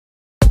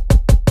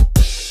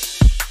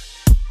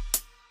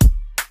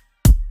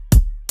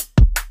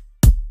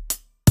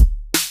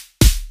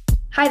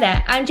Hi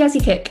there, I'm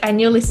Jazzy Cook and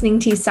you're listening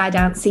to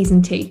SciDance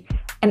Season 2,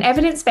 an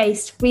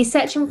evidence-based,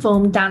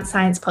 research-informed dance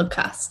science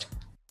podcast.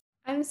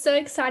 I'm so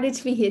excited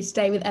to be here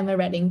today with Emma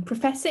Redding,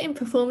 Professor in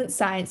Performance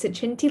Science at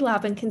Trinity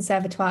Laban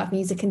Conservatoire of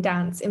Music and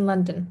Dance in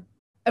London.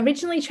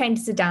 Originally trained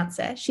as a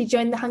dancer, she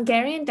joined the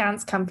Hungarian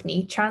dance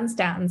company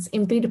TransDance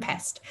in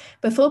Budapest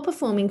before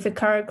performing for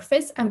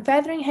choreographers and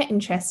furthering her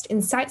interest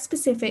in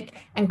site-specific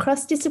and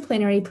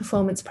cross-disciplinary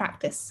performance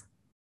practice.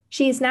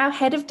 She is now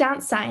Head of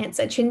Dance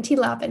Science at Trinity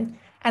Laban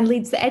and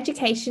leads the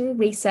education,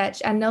 research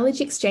and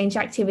knowledge exchange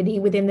activity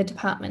within the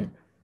department.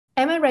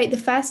 Emma wrote the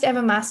first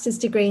ever master's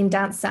degree in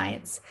dance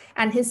science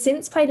and has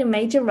since played a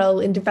major role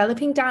in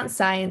developing dance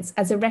science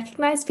as a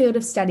recognised field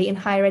of study in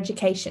higher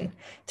education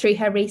through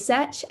her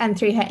research and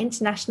through her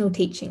international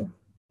teaching.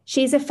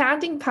 She is a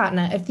founding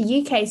partner of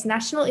the UK's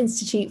National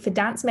Institute for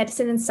Dance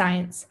Medicine and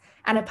Science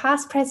and a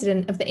past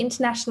president of the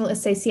International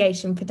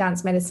Association for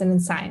Dance Medicine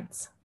and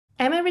Science.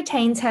 Emma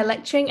retains her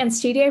lecturing and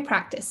studio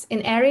practice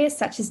in areas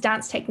such as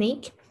dance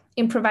technique,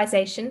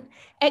 improvisation,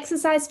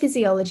 exercise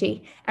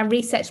physiology, and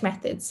research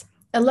methods,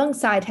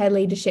 alongside her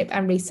leadership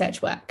and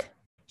research work.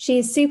 She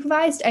has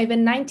supervised over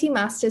 90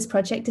 master's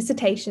project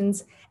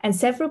dissertations and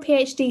several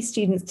PhD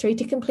students through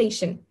to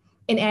completion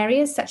in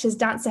areas such as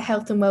dancer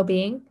health and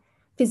well-being,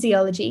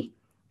 physiology,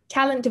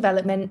 talent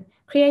development,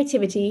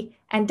 creativity,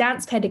 and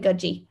dance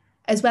pedagogy,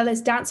 as well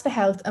as dance for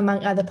health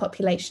among other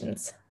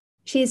populations.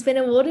 She has been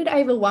awarded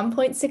over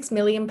 £1.6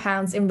 million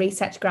in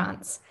research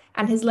grants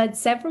and has led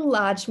several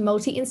large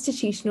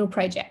multi-institutional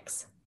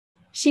projects.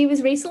 She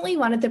was recently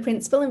one of the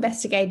principal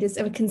investigators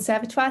of a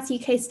Conservatoire's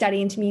UK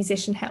study into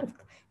musician health,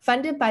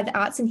 funded by the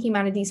Arts and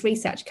Humanities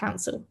Research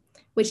Council,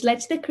 which led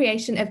to the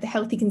creation of the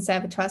Healthy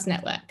Conservatoires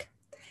Network,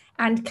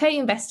 and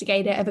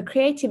co-investigator of a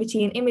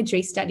creativity and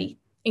imagery study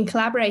in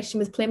collaboration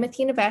with Plymouth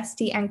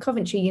University and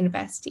Coventry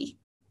University.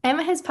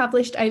 Emma has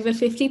published over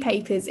 50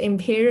 papers in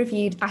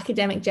peer-reviewed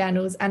academic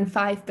journals and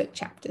 5 book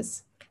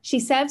chapters. She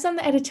serves on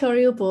the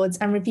editorial boards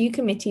and review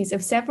committees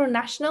of several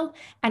national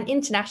and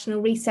international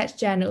research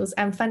journals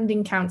and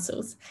funding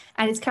councils,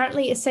 and is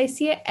currently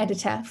associate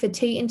editor for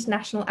 2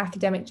 international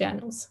academic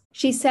journals.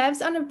 She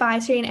serves on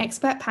advisory and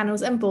expert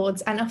panels and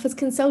boards and offers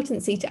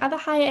consultancy to other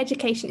higher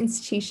education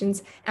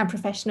institutions and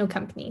professional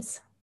companies.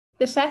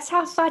 The first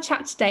half of our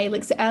chat today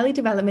looks at early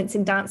developments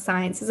in dance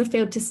science as a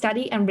field to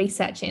study and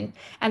research in,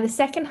 and the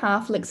second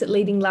half looks at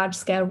leading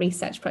large-scale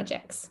research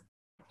projects.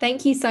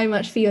 Thank you so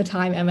much for your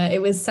time, Emma.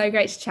 It was so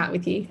great to chat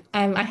with you.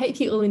 I hope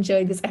you all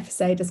enjoyed this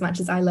episode as much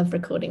as I love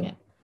recording it.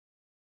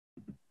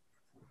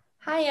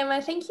 Hi,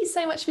 Emma. Thank you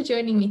so much for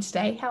joining me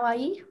today. How are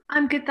you?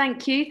 I'm good,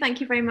 thank you. Thank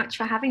you very much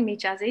for having me,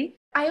 Jazzy.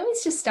 I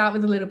always just start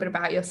with a little bit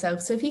about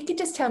yourself. So if you could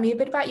just tell me a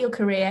bit about your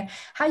career,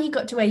 how you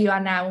got to where you are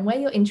now and where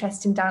your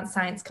interest in dance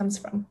science comes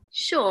from.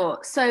 Sure.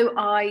 So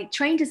I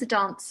trained as a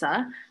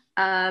dancer.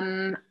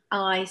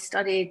 I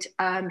studied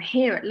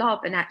here at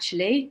Laban,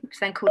 actually, which was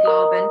then called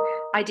Laban.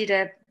 I did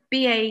a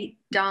BA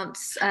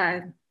dance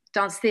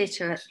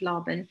theatre at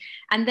Laban.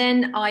 And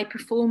then I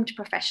performed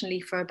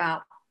professionally for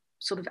about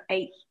sort of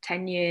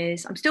 8-10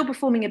 years. I'm still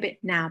performing a bit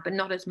now, but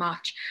not as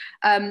much.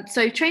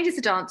 So trained as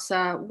a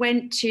dancer,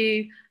 went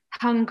to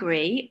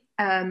Hungary,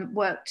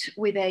 worked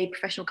with a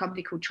professional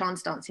company called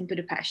TransDance in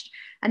Budapest.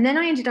 And then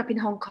I ended up in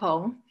Hong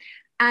Kong.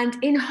 And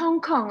in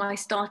Hong Kong, I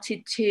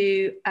started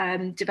to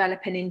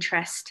develop an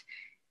interest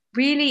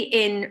really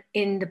in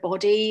the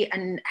body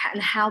and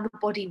how the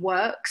body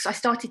works. I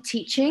started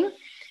teaching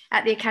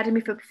at the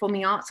Academy for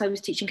Performing Arts. I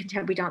was teaching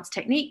contemporary dance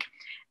technique.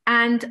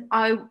 And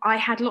I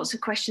had lots of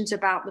questions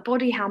about the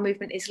body, how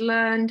movement is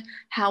learned,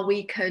 how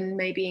we can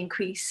maybe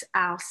increase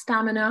our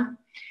stamina,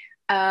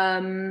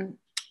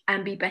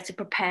 and be better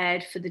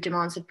prepared for the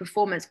demands of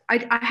performance.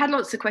 I had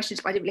lots of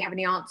questions, but I didn't really have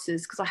any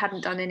answers because I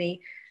hadn't done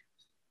any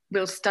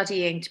real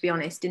studying, to be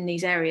honest, in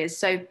these areas.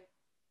 So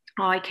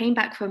I came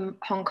back from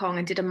Hong Kong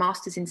and did a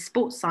master's in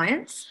sports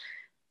science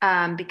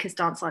because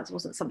dance science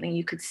wasn't something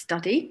you could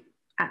study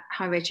at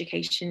higher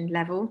education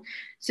level.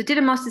 So did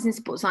a master's in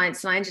sports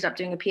science and I ended up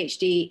doing a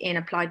PhD in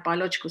applied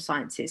biological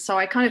sciences. So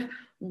I kind of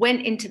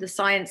went into the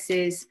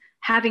sciences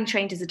having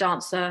trained as a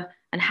dancer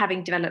and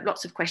having developed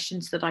lots of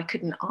questions that I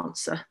couldn't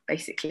answer,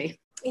 basically.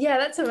 Yeah,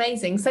 that's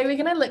amazing. So we're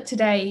going to look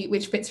today,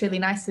 which fits really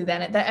nicely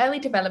then, at the early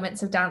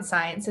developments of dance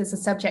science as a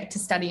subject to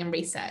study and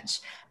research.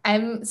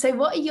 So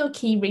what are your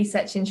key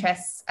research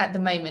interests at the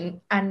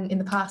moment and in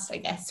the past, I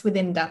guess,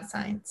 within dance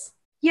science?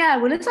 Yeah,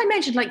 well, as I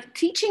mentioned, like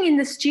teaching in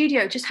the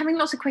studio, just having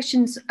lots of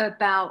questions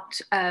about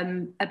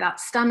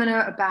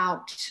stamina,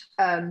 about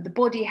the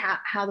body,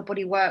 how the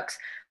body works.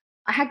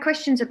 I had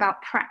questions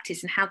about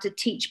practice and how to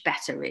teach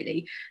better,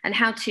 really, and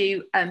how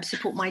to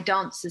support my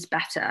dancers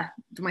better,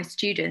 my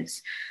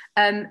students.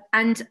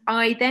 And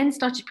I then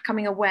started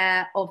becoming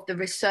aware of the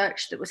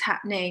research that was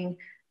happening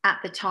at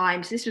the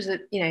time. So this was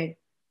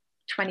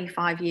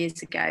 25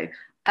 years ago.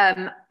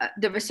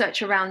 The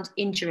research around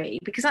injury,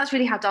 because that's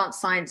really how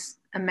dance science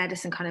and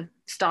medicine kind of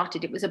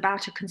started. It was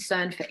about a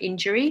concern for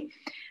injury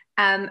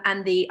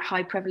and the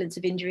high prevalence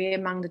of injury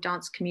among the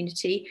dance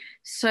community.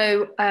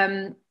 So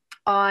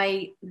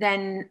I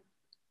then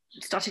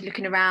started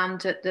looking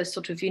around at the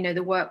sort of,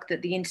 the work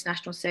that the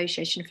International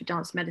Association for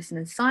Dance Medicine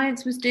and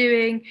Science was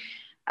doing,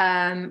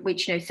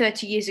 which,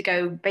 30 years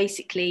ago,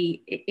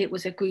 basically, it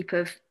was a group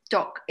of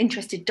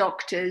interested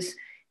doctors,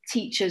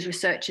 teachers,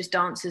 researchers,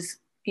 dancers,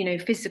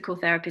 physical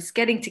therapists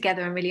getting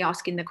together and really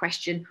asking the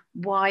question,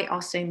 why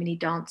are so many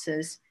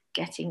dancers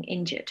getting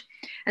injured?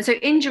 And so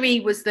injury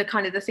was the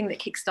kind of the thing that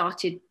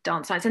kickstarted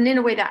dance science, and in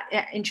a way that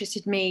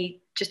interested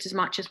me just as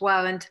much as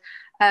well.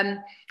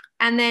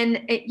 And then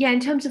in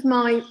terms of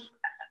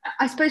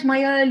I suppose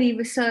my early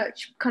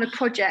research kind of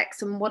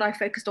projects and what I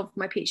focused on for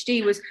my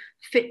PhD was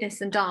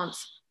fitness and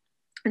dance,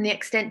 and the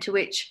extent to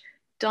which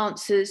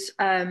dancers,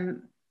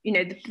 the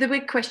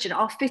big question,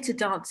 are fitter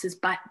dancers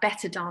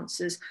better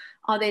dancers?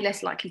 Are they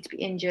less likely to be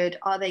injured?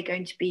 Are they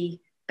going to be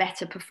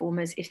better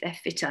performers if they're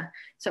fitter?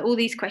 So all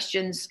these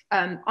questions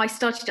I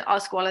started to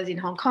ask while I was in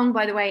Hong Kong,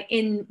 by the way,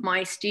 in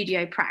my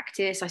studio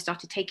practice. I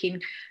started taking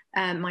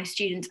my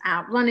students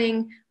out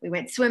running. We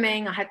went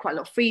swimming. I had quite a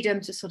lot of freedom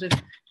to sort of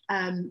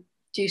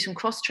do some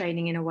cross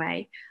training in a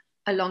way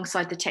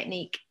alongside the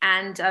technique.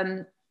 And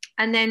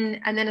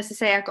then, as I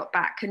say, I got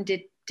back and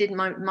did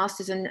my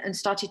master's and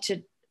started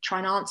to try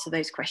and answer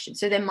those questions.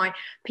 So then my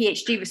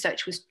PhD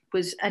research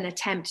was an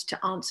attempt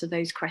to answer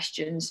those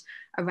questions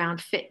around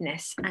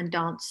fitness and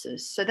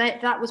dancers. So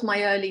that was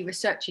my early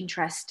research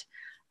interest.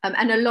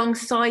 And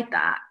alongside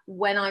that,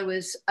 when I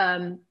was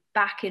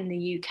back in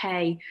the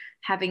UK,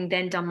 having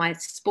then done my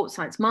sports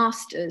science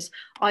masters,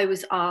 I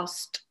was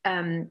asked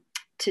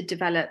to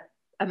develop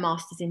a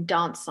master's in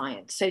dance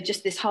science. So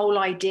just this whole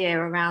idea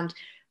around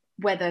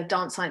whether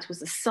dance science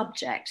was a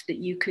subject that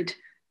you could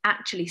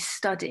actually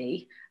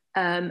study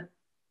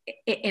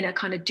in a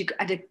kind of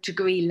at a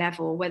degree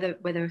level, whether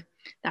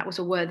that was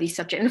a worthy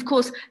subject. And of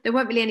course, there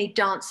weren't really any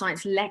dance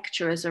science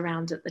lecturers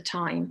around at the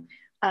time,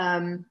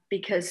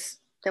 because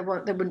there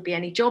wouldn't be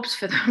any jobs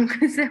for them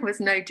because there was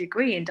no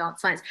degree in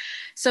dance science.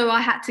 So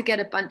I had to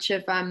get a bunch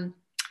of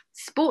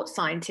sports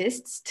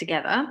scientists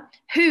together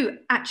who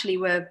actually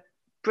were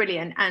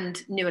brilliant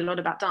and knew a lot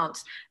about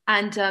dance.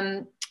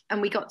 And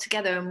we got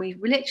together and we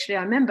literally,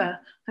 I remember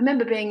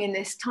being in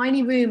this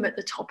tiny room at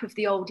the top of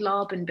the old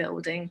Laban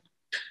building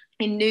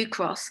in New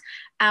Cross,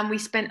 and we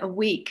spent a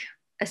week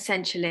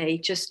essentially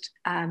just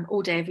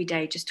all day, every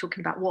day, just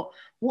talking about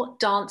what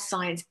dance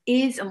science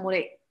is and what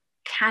it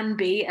can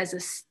be as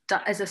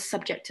a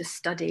subject to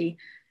study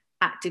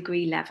at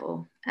degree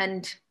level.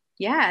 And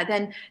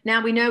then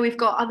now we know we've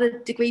got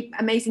other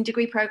amazing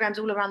degree programs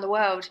all around the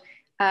world,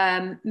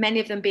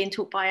 many of them being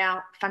taught by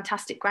our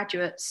fantastic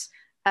graduates.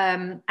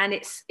 And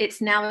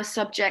it's now a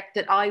subject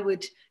that I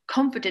would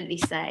confidently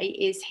say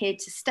is here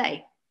to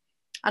stay.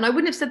 And I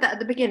wouldn't have said that at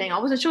the beginning. I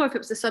wasn't sure if it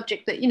was a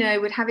subject that,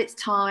 would have its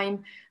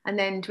time and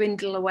then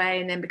dwindle away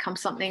and then become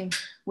something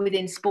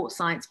within sports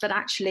science. But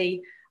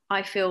actually,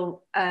 I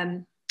feel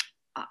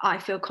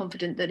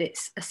confident that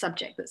it's a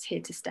subject that's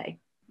here to stay.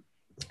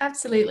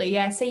 Absolutely,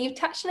 yeah. So you've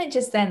touched on it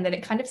just then, that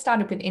it kind of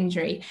started with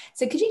injury.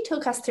 So could you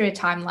talk us through a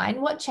timeline?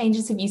 What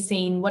changes have you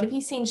seen? What have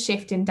you seen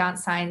shift in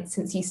dance science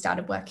since you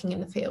started working in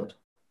the field?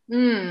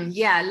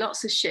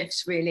 Lots of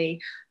shifts,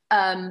 really.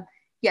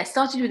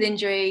 Started with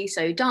injury.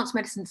 So dance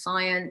medicine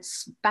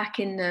science back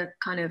in the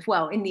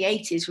in the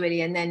 80s,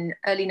 really, and then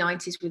early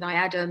 90s with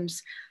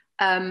Adams.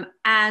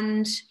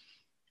 And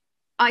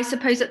I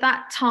suppose at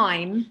that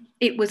time,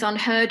 it was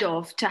unheard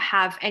of to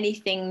have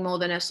anything more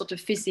than a sort of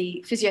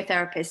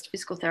physiotherapist,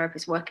 physical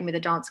therapist working with a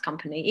dance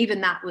company.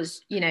 Even that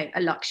was, a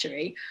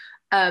luxury.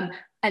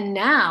 And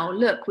now,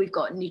 look, we've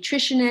got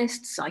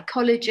nutritionists,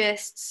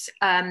 psychologists,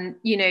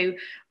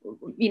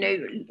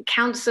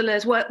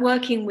 counselors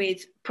working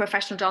with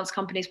professional dance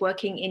companies,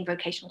 working in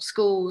vocational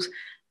schools.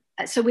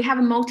 So we have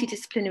a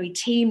multidisciplinary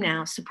team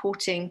now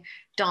supporting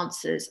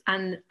dancers,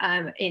 and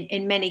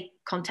in many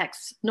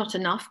contexts, not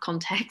enough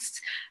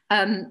contexts,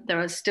 there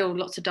are still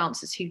lots of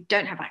dancers who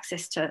don't have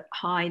access to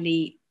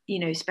highly,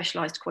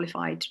 specialized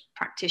qualified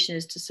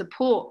practitioners to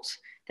support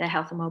their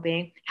health and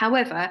well-being.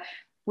 However,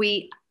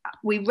 we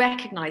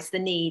recognize the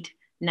need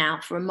now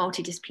for a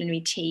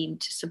multidisciplinary team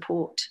to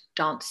support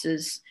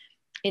dancers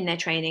in their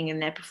training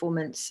and their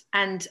performance.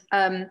 And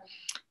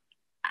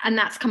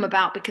that's come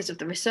about because of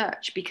the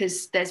research,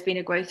 because there's been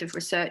a growth of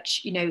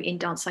research, in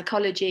dance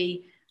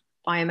psychology,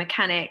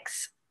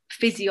 biomechanics,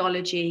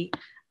 physiology,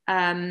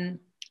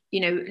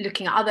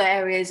 looking at other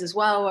areas as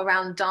well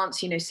around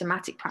dance,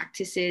 somatic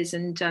practices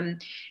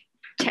and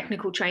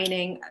technical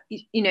training,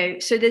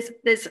 so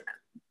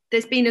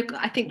there's been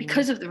I think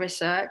because of the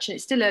research, and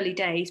it's still early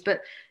days,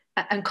 but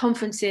and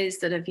conferences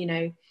that have,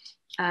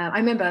 I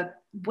remember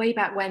way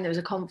back when there was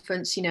a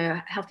conference,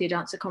 a Healthier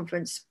Dancer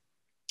conference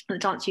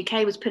that Dance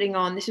UK was putting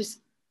on. This was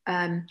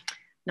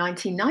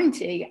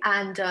 1990,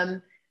 and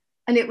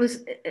it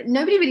was,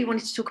 nobody really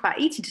wanted to talk about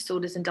eating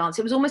disorders in dance.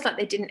 It was almost like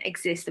they didn't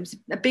exist. There was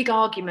a big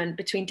argument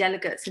between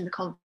delegates in the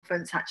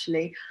conference,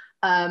 actually.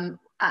 And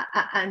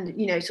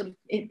sort of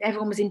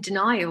everyone was in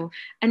denial.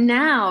 And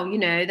now,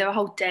 there are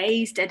whole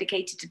days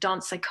dedicated to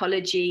dance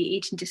psychology,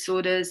 eating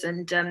disorders,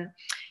 and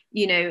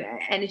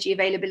energy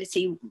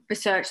availability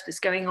research that's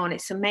going on.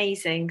 It's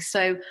amazing.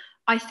 So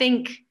I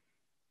think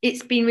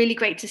it's been really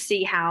great to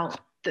see how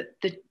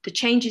the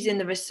changes in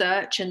the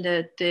research and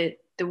the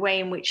way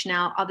in which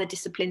now other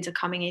disciplines are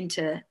coming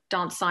into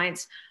dance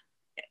science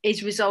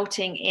is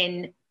resulting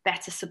in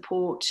better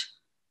support,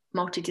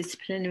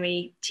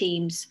 multidisciplinary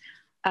teams,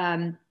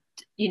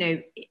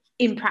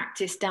 in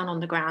practice down on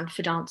the ground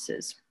for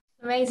dancers.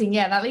 Amazing.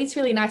 Yeah, that leads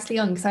really nicely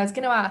on, because I was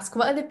going to ask,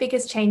 what are the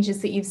biggest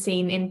changes that you've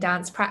seen in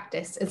dance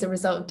practice as a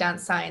result of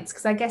dance science?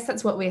 Because I guess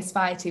that's what we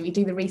aspire to. We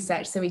do the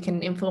research so we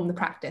can inform the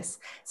practice.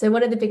 So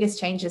what are the biggest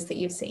changes that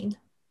you've seen?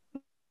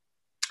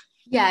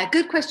 Yeah,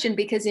 good question,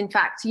 because in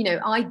fact,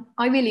 I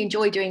really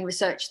enjoy doing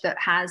research that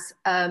has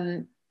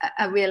a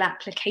real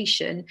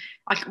application,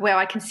 where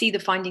I can see the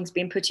findings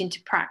being put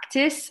into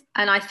practice.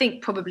 And I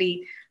think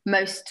probably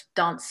most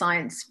dance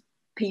science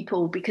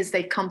people, because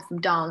they've come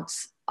from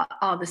dance,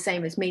 are the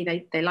same as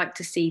me. They like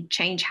to see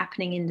change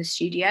happening in the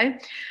studio.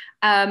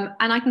 And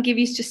I can give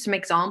you just some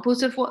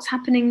examples of what's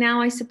happening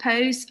now, I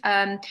suppose.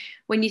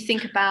 When you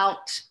think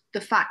about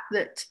the fact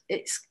that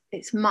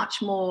it's much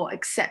more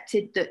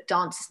accepted that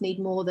dancers need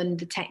more than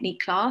the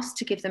technique class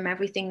to give them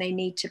everything they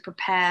need to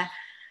prepare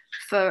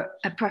for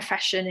a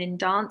profession in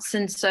dance.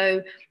 And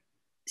so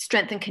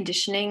strength and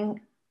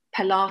conditioning,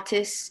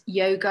 Pilates,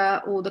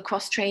 yoga, all the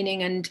cross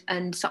training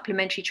and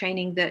supplementary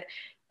training that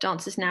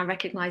dancers now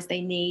recognize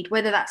they need,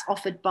 whether that's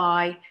offered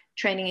by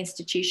training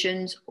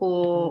institutions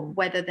or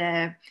whether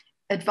they're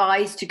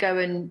advised to go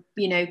and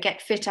get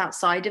fit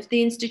outside of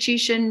the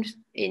institution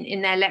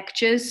in their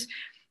lectures.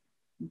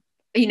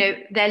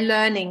 They're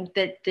learning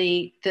that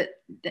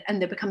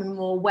and they're becoming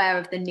more aware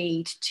of the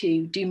need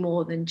to do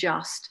more than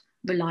just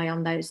rely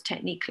on those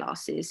technique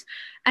classes.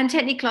 And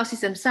technique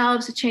classes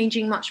themselves are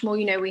changing much more.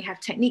 We have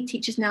technique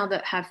teachers now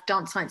that have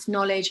dance science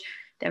knowledge.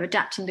 They're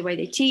adapting the way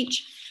they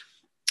teach.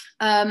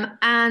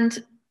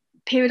 And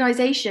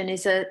periodization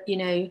is a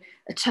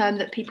term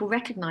that people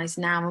recognize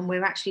now, and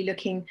we're actually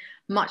looking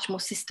much more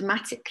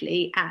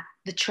systematically at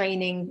the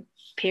training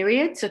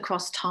periods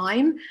across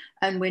time.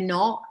 And we're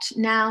not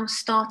now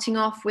starting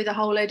off with a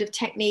whole load of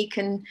technique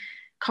and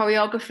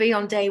choreography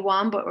on day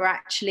one, but we're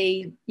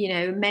actually,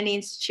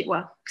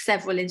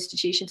 several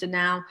institutions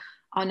are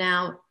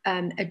now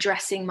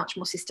addressing much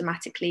more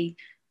systematically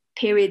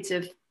periods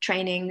of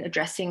training,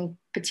 addressing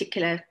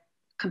particular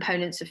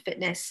components of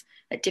fitness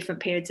at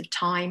different periods of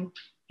time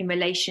in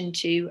relation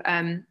to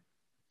how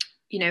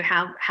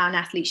an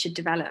athlete should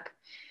develop.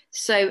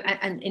 So,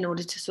 and in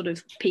order to sort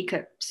of peak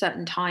at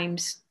certain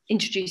times,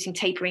 introducing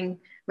tapering,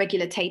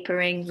 regular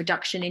tapering,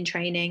 reduction in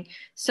training.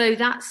 So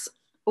that's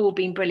all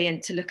been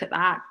brilliant to look at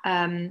that.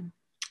 And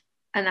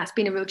that's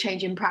been a real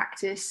change in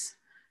practice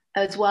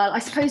as well. I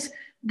suppose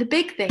the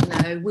big thing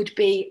though would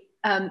be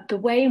the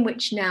way in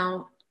which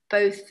now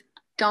both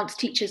dance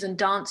teachers and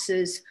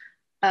dancers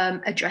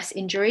address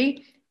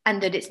injury,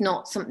 and that it's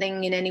not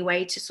something in any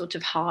way to sort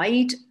of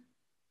hide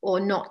or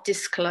not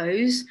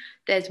disclose.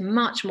 There's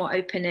much more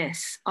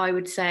openness, I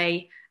would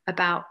say,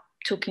 about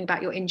talking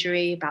about your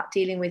injury, about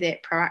dealing with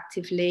it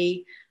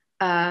proactively.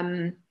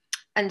 And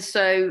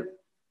so,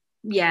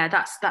 yeah,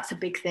 that's a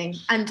big thing.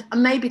 And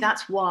maybe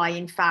that's why,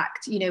 in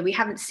fact, we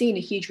haven't seen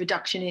a huge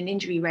reduction in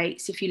injury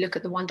rates. If you look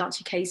at the One Dance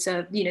UK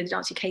the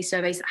Dance UK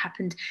surveys that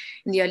happened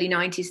in the early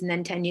 90s and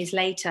then 10 years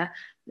later,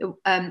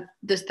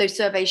 those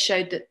surveys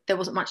showed that there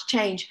wasn't much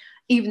change,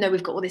 even though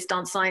we've got all this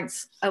dance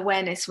science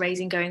awareness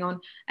raising going on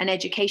and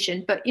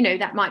education. But,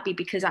 that might be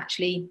because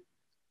actually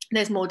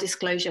there's more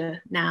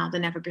disclosure now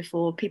than ever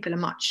before. People are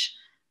much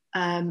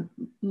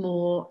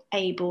more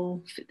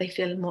able, they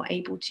feel more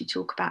able to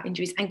talk about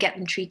injuries and get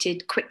them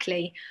treated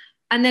quickly.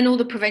 And then all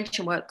the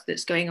prevention work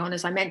that's going on,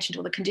 as I mentioned,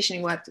 all the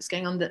conditioning work that's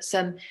going on, that's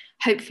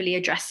hopefully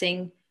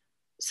addressing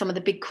some of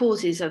the big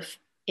causes of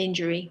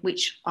injury,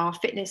 which are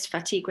fitness,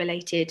 fatigue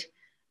related,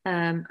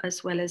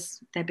 as well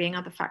as there being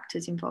other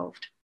factors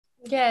involved.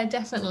 Yeah,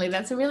 definitely.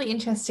 That's a really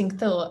interesting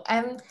thought.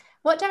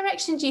 What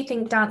direction do you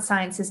think dance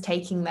science is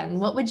taking then?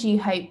 What would you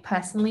hope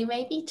personally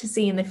maybe to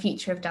see in the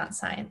future of dance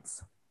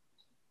science?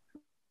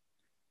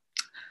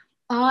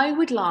 I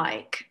would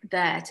like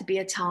there to be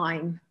a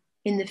time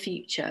in the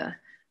future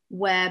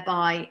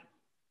whereby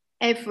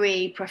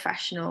every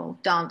professional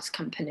dance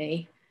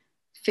company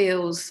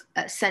feels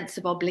a sense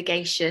of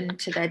obligation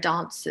to their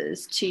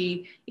dancers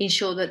to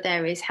ensure that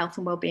there is health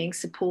and wellbeing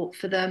support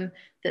for them,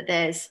 that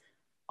there's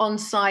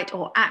on-site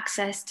or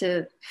access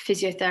to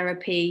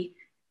physiotherapy,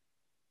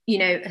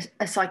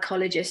 a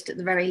psychologist at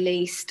the very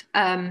least,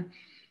 and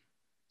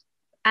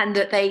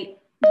that they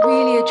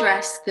really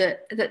address the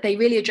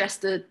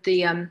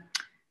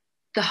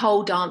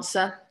whole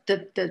dancer,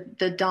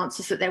 the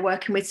dancers that they're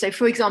working with. So,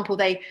 for example,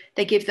 they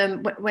give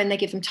them, when they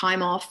give them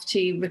time off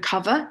to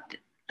recover,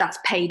 that's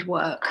paid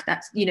work.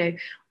 That's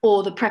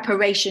or the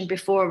preparation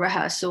before a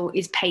rehearsal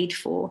is paid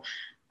for,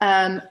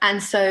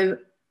 and so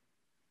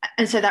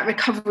that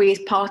recovery is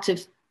part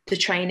of the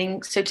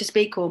training, so to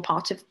speak, or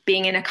part of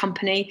being in a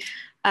company.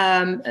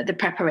 The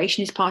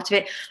preparation is part of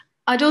it.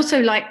 I'd also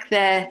like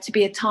there to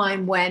be a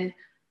time when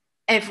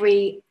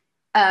every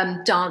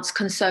dance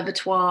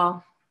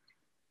conservatoire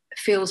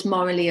feels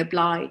morally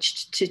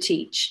obliged to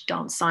teach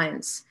dance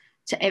science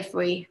to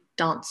every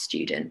dance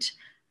student.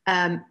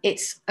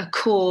 It's a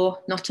core,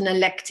 not an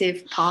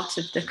elective part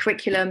of the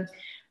curriculum,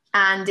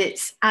 and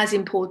it's as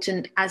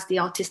important as the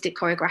artistic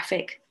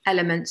choreographic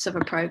elements of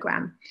a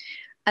program.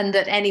 And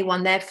that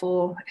anyone,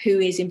 therefore, who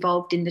is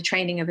involved in the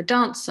training of a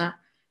dancer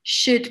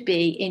should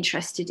be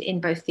interested in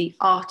both the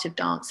art of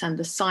dance and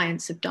the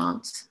science of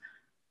dance,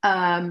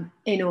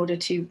 in order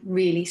to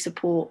really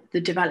support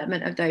the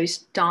development of those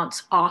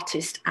dance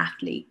artist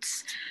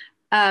athletes.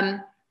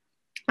 And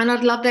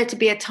I'd love there to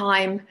be a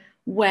time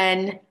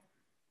when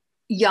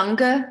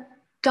younger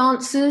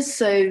dancers,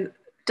 so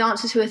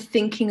dancers who are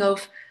thinking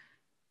of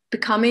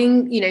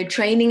becoming,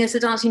 training as a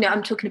dancer,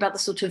 I'm talking about the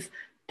sort of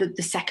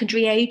the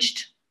secondary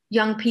aged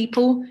young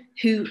people,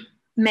 who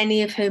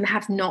many of whom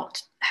have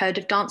not heard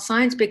of dance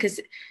science, because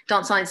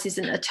dance science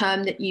isn't a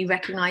term that you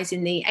recognize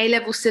in the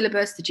A-level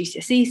syllabus, the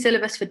GCSE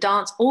syllabus for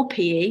dance, or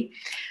PE.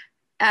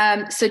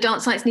 So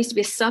dance science needs to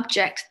be a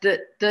subject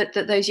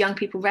that those young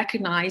people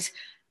recognize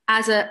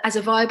as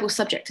a viable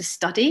subject to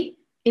study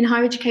in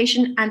higher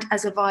education and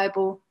as a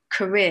viable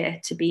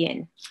career to be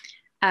in.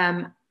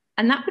 And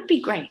that would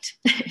be great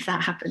if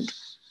that happened.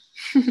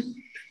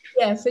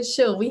 Yeah, for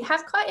sure. We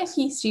have quite a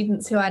few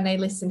students who I know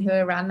listen who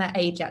are around that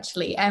age,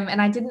 actually.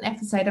 And I did an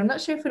episode, I'm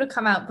not sure if it'll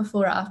come out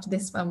before or after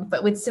this one,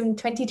 but with some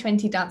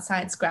 2020 dance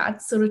science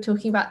grads, sort of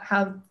talking about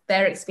how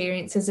their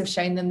experiences have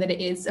shown them that it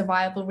is a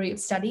viable route of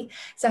study.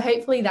 So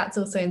hopefully that's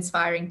also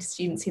inspiring to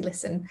students who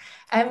listen.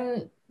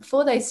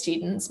 For those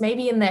students,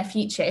 maybe in their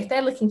future, if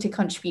they're looking to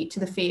contribute to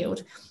the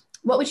field,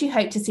 what would you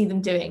hope to see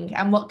them doing?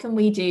 And what can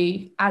we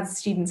do as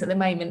students at the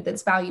moment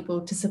that's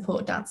valuable to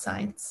support dance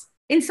science?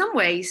 In some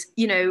ways,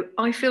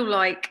 I feel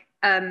like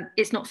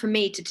it's not for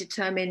me to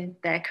determine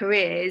their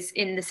careers,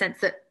 in the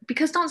sense that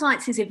because dance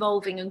science is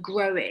evolving and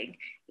growing,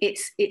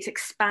 it's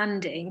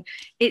expanding,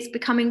 it's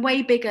becoming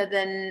way bigger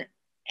than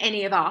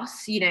any of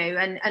us,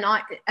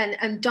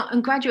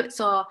 and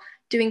graduates are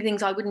doing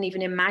things I wouldn't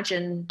even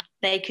imagine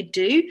they could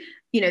do.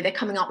 They're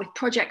coming up with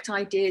project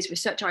ideas,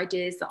 research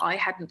ideas that I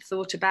hadn't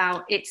thought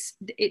about.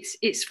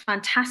 It's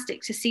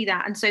fantastic to see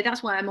that. And so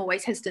that's why I'm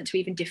always hesitant to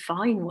even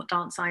define what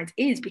dance science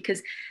is,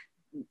 because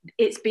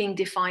it's being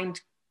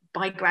defined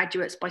by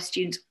graduates, by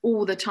students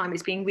all the time.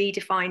 It's being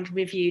redefined,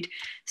 reviewed.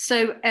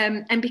 So,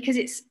 and because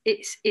it's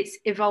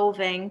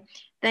evolving,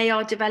 they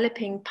are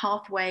developing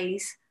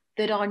pathways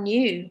that are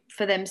new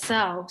for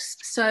themselves.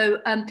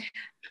 So,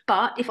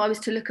 but if I was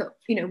to look at,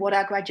 what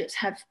our graduates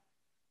have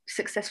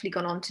successfully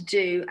gone on to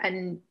do,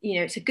 and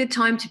it's a good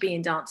time to be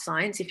in dance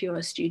science if you're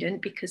a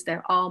student, because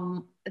there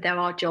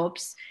are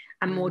jobs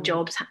and more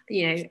jobs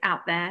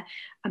out there,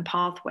 and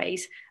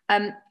pathways.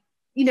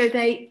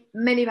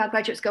 Many of our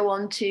graduates go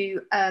on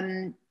to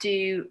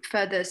do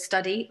further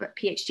study at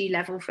PhD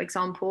level, for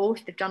example,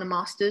 if they've done a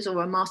master's,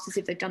 or a master's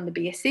if they've done the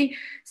BSc.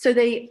 So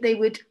they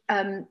would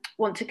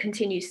want to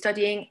continue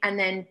studying and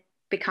then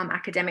become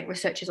academic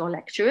researchers or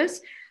lecturers.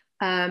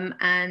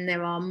 And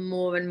there are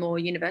more and more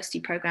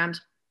university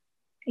programs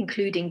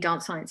including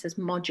dance science as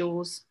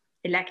modules,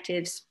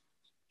 electives,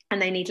 and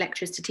they need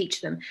lecturers to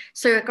teach them.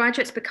 So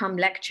graduates become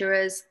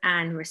lecturers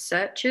and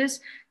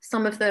researchers.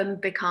 Some of them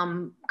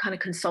become kind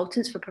of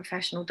consultants for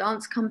professional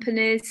dance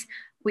companies,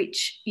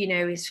 which,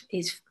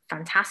 is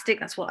fantastic.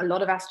 That's what a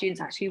lot of our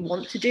students actually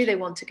want to do. They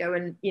want to go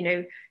and,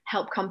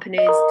 help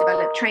companies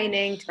develop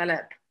training,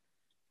 develop,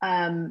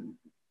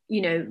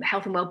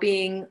 health and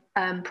well-being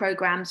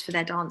programs for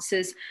their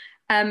dancers.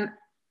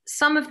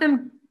 Some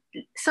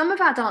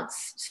of our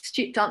dance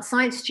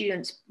science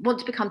students want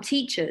to become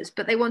teachers,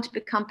 but they want to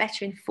become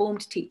better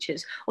informed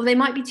teachers, or they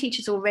might be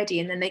teachers already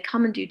and then they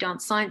come and do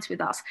dance science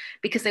with us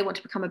because they want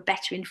to become a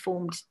better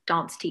informed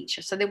dance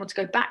teacher. So they want to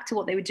go back to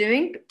what they were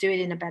doing, but do it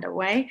in a better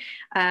way,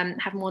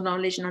 have more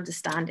knowledge and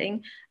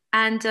understanding.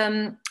 And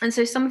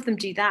so some of them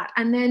do that.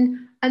 And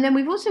then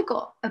we've also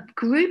got a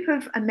group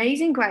of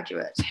amazing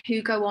graduates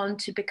who go on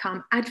to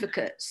become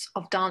advocates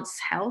of dance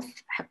health,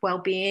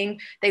 well-being.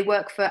 They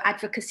work for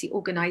advocacy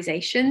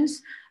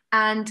organizations,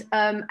 and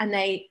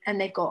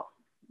they've got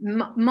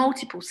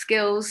multiple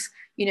skills.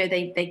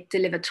 They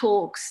deliver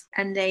talks,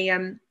 and they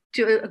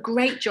do a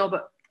great job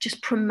at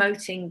just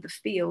promoting the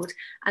field.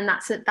 And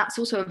that's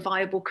also a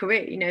viable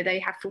career. They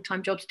have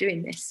full-time jobs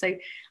doing this. So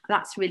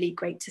that's really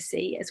great to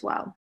see as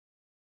well.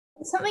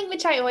 Something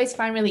which I always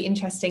find really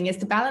interesting is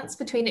the balance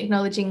between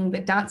acknowledging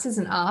that dance is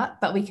an art,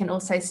 but we can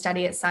also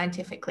study it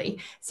scientifically.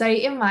 So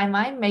in my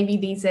mind, maybe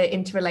these are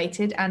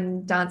interrelated,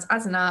 and dance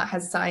as an art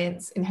has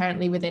science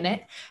inherently within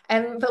it.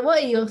 But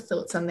what are your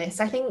thoughts on this?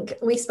 I think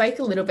we spoke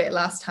a little bit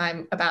last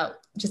time about,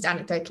 just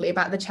anecdotally,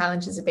 about the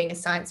challenges of being a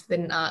science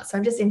within an art. So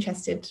I'm just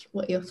interested,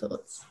 what are your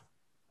thoughts?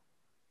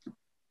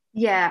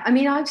 Yeah,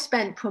 I've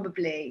spent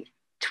probably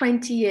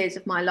 20 years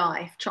of my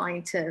life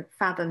trying to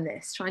fathom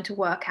this, trying to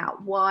work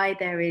out why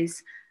there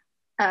is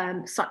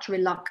such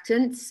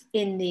reluctance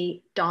in the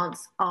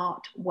dance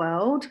art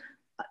world.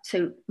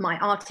 So my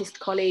artist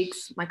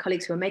colleagues, my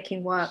colleagues who are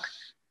making work,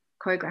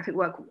 choreographic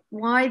work,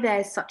 why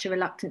there's such a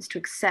reluctance to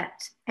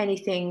accept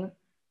anything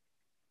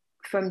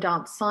from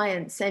dance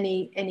science,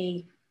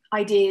 any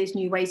ideas,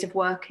 new ways of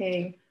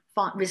working,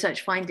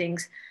 research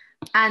findings.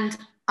 And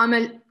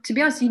to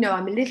be honest,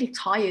 I'm a little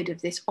tired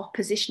of this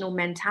oppositional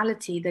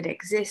mentality that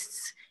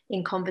exists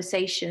in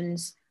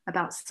conversations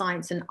about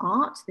science and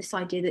art, this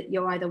idea that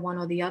you're either one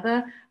or the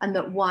other, and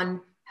that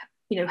one,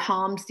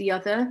 harms the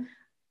other,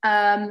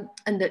 and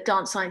that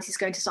dance science is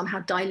going to somehow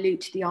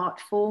dilute the art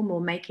form or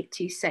make it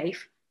too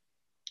safe,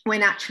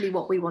 when actually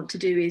what we want to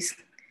do is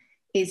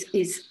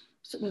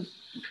sort of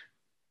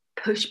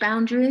push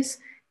boundaries,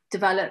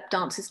 develop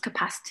dancers'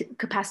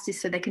 capacities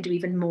so they can do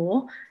even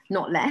more,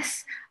 not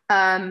less,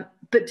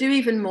 but do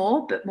even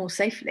more, but more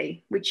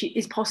safely, which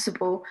is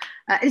possible.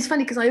 It's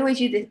funny because I always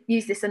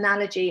use this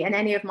analogy, and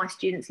any of my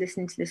students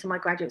listening to this, or my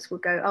graduates, will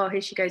go, oh,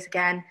 here she goes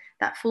again,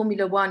 that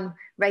Formula One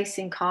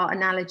racing car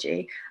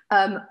analogy,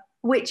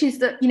 which is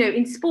that,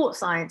 in sports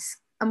science,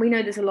 and we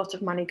know there's a lot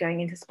of money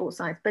going into sports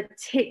science,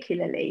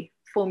 particularly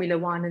Formula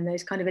One and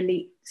those kind of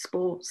elite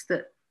sports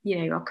that,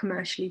 are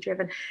commercially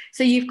driven.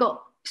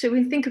 So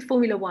when you think of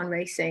Formula One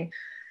racing,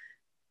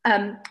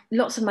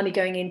 lots of money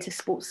going into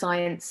sports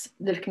science,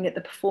 looking at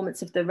the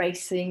performance of the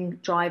racing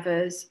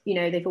drivers.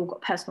 They've all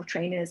got personal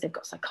trainers, they've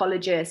got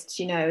psychologists,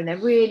 and they're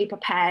really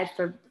prepared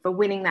for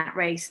winning that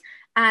race.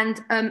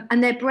 And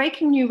they're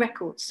breaking new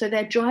records. So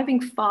they're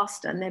driving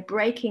faster and they're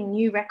breaking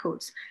new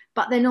records,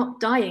 but they're not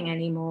dying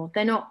anymore.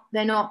 They're not,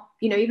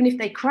 even if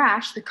they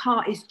crash, the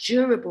car is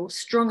durable,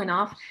 strong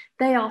enough.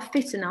 They are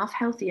fit enough,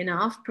 healthy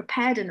enough,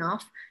 prepared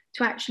enough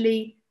to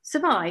actually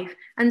survive.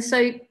 And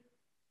so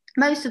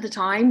most of the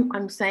time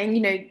I'm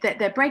saying, that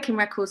they're breaking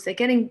records, they're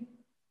getting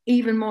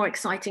even more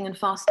exciting and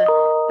faster,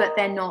 but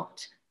they're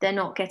not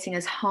getting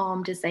as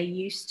harmed as they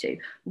used to.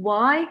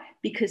 Why?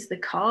 Because the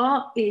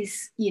car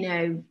is,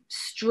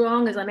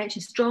 strong, as I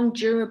mentioned, strong,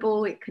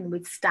 durable, it can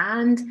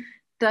withstand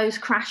those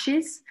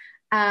crashes.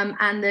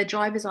 And the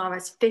drivers are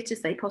as fit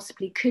as they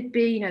possibly could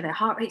be. Their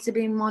heart rates are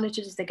being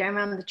monitored as they go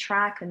around the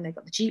track, and they've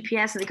got the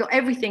GPS, and they've got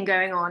everything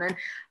going on.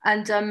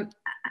 And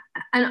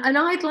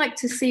I'd like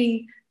to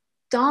see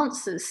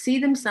dancers see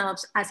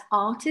themselves as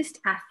artist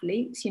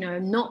athletes,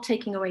 not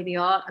taking away the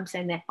art. I'm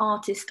saying they're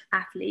artist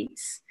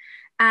athletes,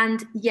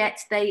 and yet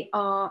they're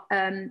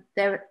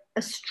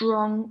as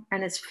strong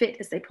and as fit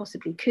as they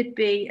possibly could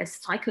be, as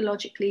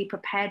psychologically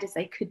prepared as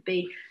they could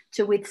be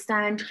to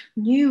withstand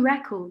new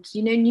records,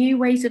 new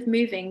ways of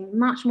moving,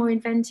 much more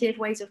inventive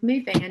ways of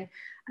moving.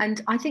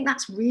 And I think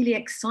that's really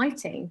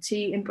exciting,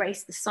 to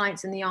embrace the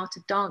science and the art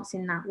of dance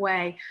in that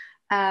way.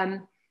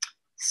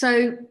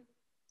 So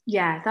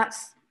yeah,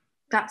 that's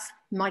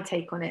my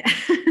take on it.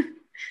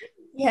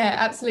 Yeah,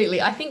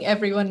 absolutely. I think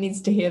everyone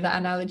needs to hear that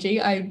analogy.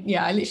 I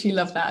literally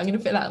love that. I'm going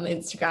to put that on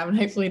Instagram and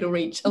hopefully it'll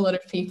reach a lot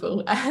of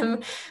people.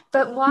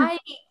 But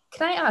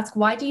can I ask,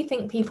 why do you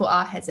think people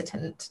are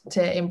hesitant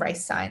to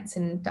embrace science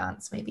in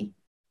dance, maybe?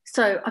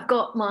 So I've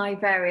got my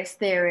various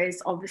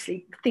theories,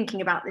 obviously thinking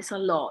about this a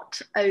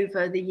lot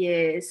over the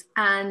years.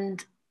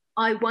 And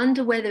I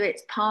wonder whether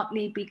it's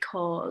partly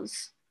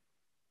because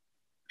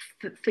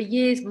for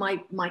years,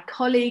 my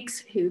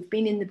colleagues who've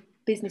been in the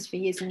business for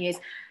years and years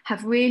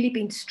have really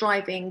been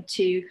striving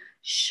to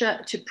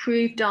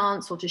prove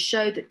dance, or to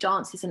show that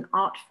dance is an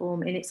art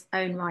form in its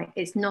own right.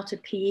 It's not a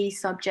PE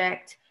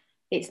subject.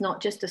 It's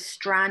not just a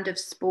strand of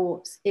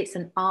sports, it's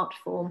an art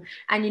form.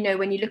 And,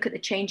 when you look at the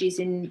changes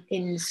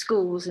in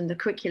schools and the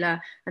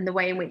curricula and the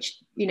way in which,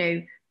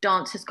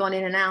 dance has gone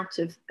in and out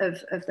of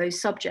those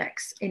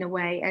subjects in a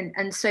way.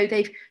 And so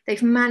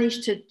they've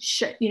managed to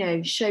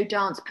show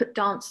dance, put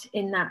dance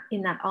in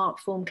that art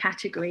form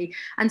category.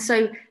 And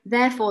so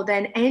therefore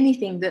then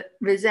anything that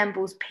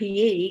resembles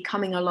PE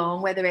coming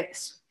along, whether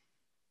it's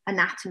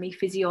anatomy,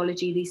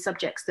 physiology, these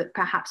subjects that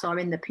perhaps are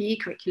in the PE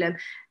curriculum,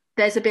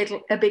 there's a big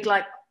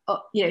like,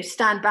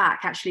 stand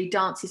back, actually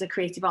dance is a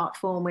creative art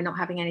form, we're not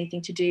having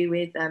anything to do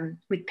with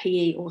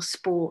PE or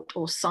sport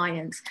or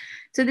science.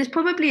 So there's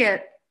probably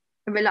a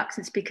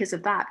reluctance because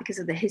of that, because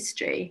of the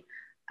history.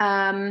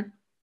 I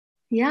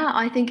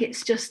think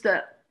it's just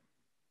that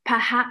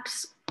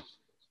perhaps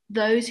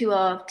those who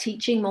are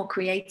teaching more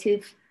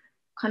creative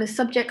kind of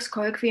subjects,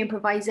 choreography,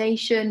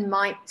 improvisation,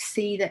 might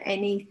see that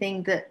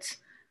anything that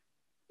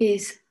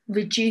is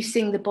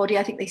reducing the body,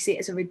 I think they see it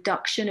as a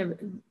reduction of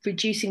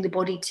reducing the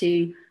body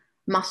to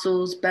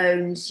muscles,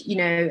 bones,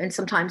 and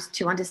sometimes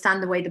to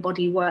understand the way the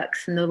body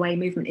works and the way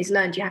movement is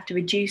learned, you have to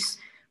reduce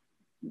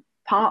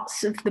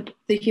parts of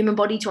the human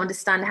body to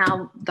understand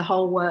how the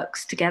whole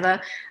works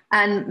together.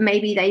 And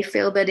maybe they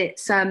feel that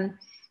it's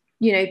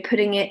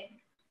putting it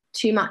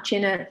too much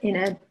in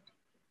a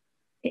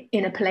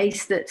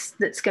place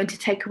that's going to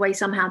take away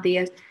somehow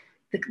the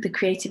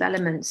creative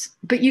elements.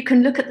 But you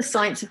can look at the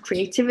science of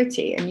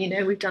creativity, and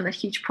we've done a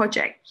huge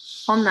project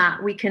on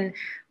that. We can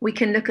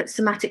look at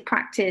somatic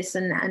practice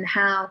and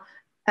how,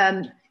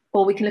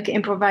 or we can look at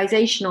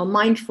improvisation or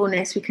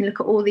mindfulness. We can look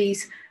at all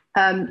these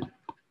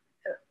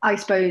I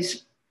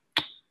suppose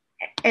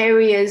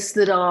areas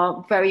that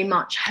are very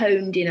much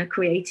honed in a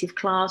creative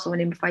class or an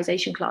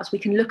improvisation class. We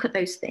can look at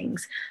those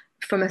things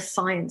from a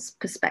science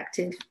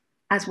perspective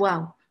as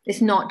well.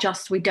 It's not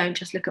just, we don't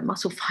just look at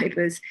muscle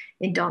fibers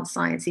in dance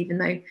science, even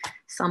though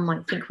some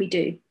might think we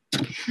do.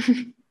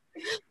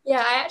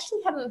 Yeah, I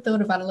actually hadn't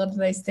thought about a lot of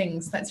those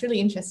things. That's really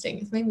interesting.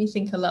 It's made me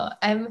think a lot.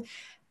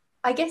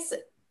 I guess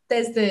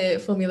there's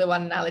the Formula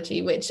One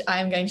analogy, which I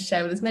am going to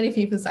share with as many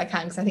people as I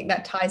can, because I think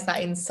that ties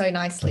that in so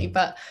nicely.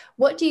 But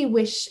what do you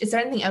wish, is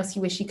there anything else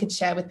you wish you could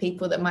share with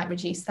people that might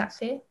reduce that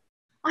fear?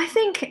 I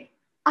think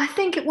I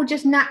think it will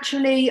just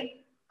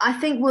naturally I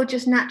think we'll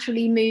just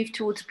naturally move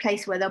towards a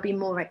place where there'll be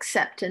more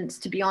acceptance,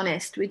 to be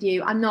honest with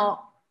you.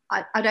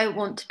 I don't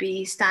want to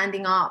be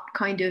standing up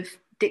kind of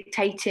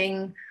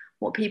dictating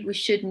what people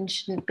should and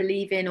shouldn't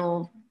believe in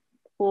or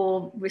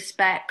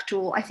respect.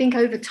 Or I think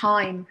over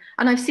time,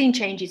 and I've seen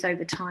changes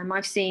over time.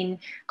 I've seen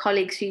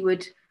colleagues who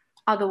would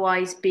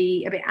otherwise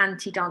be a bit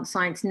anti-dance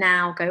science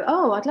now go,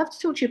 oh, I'd love to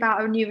talk to you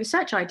about a new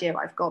research idea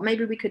I've got.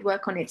 Maybe we could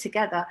work on it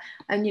together.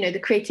 And the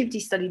creativity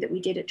study that we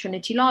did at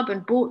Trinity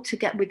Laban brought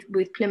together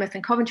with Plymouth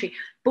and Coventry,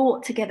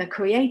 brought together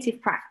creative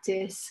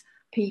practice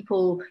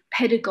people,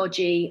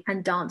 pedagogy,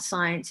 and dance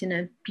science in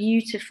a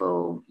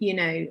beautiful,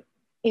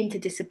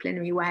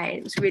 interdisciplinary way.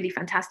 It was really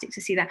fantastic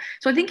to see that.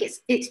 So I think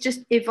it's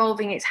just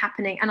evolving, it's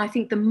happening. And I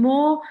think the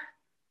more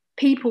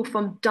people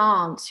from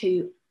dance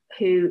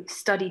who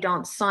study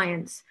dance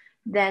science,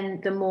 then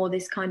the more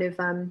this kind of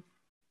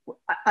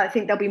I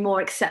think there'll be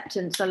more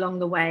acceptance along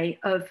the way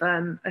of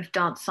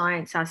dance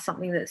science as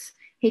something that's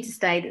here to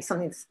stay, that's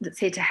something that's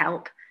here to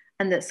help,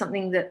 and that's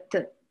something that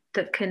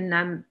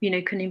can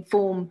can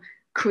inform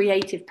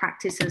creative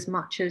practice as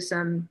much as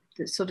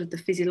the sort of the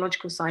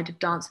physiological side of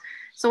dance.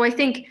 So I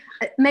think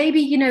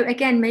maybe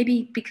again,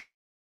 maybe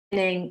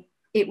beginning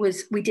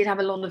we did have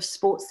a lot of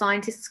sports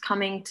scientists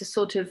coming to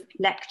sort of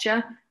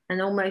lecture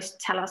and almost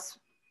tell us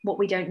what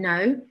we don't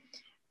know.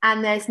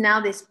 And there's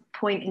now this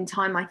point in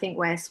time, I think,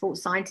 where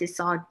sports scientists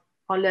are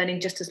learning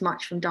just as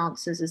much from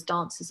dancers as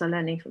dancers are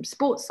learning from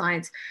sports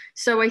science.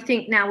 So I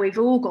think now we've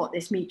all got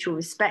this mutual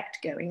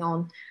respect going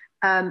on.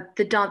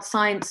 The dance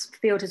science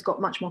field has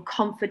got much more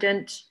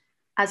confident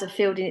as a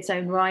field in its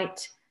own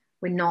right.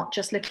 We're not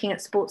just looking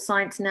at sports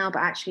science now,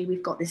 but actually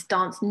we've got this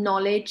dance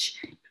knowledge,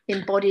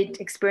 embodied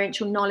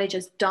experiential knowledge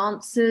as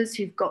dancers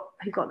who've got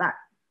that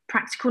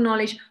practical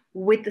knowledge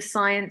with the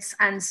science.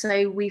 And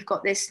so we've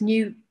got this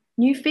new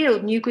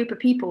field, new group of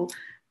people.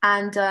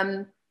 And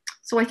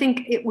so I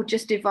think it will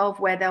just evolve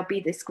where there'll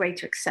be this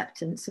greater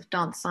acceptance of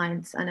dance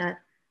science and a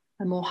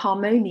more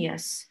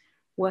harmonious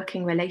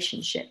working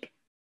relationship.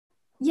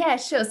 Yeah,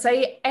 sure.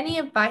 So any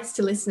advice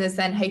to listeners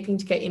then hoping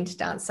to get into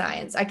dance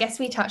science? I guess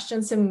we touched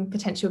on some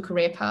potential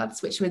career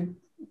paths, which would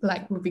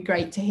be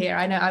great to hear.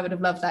 I know I would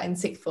have loved that in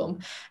sixth form.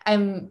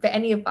 But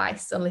any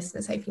advice on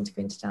listeners hoping to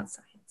go into dance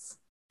science?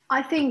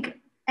 I think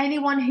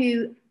anyone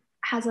who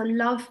has a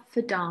love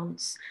for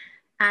dance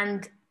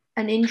and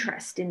an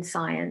interest in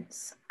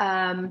science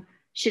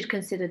should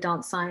consider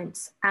dance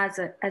science as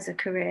a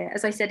career.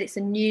 As I said, it's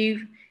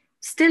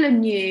still a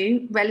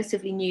new,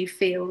 relatively new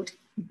field,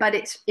 but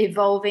it's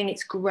evolving,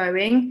 it's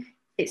growing,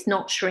 it's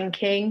not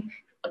shrinking,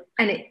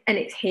 and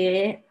it's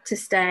here to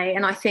stay.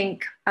 And I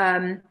think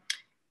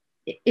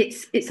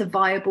it's a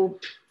viable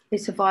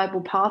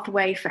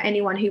pathway for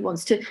anyone who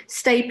wants to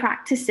stay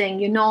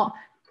practicing. You're not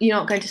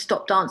going to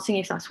stop dancing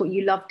if that's what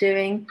you love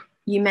doing.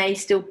 You may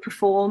still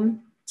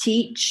perform,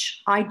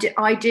 teach. I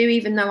do,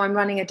 even though I'm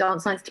running a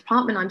dance science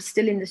department, I'm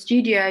still in the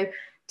studio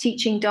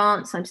teaching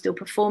dance. I'm still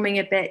performing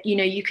a bit.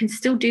 You can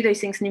still do those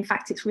things. And in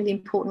fact, it's really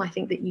important, I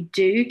think, that you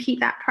do keep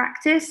that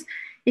practice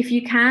if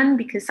you can,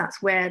 because that's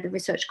where the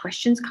research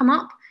questions come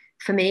up,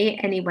 for me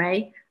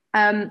anyway.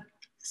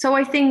 So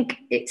I think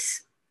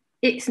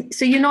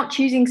so you're not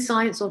choosing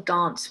science or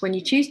dance. When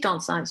you choose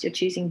dance science, you're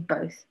choosing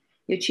both.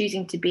 You're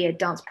choosing to be a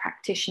dance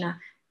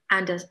practitioner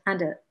and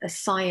a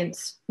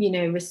science,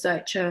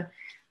 researcher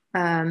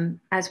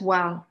as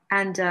well.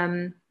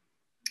 And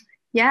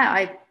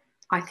I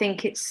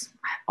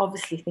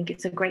obviously think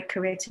it's a great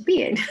career to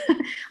be in.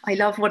 I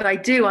love what I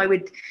do. I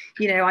would,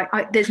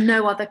 there's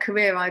no other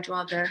career I'd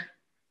rather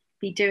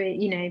be doing,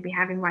 be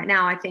having right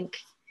now. I think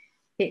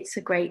it's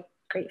a great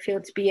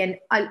field to be in.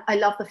 I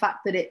love the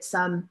fact that it's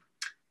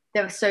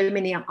there are so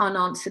many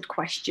unanswered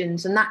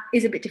questions, and that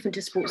is a bit different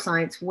to sports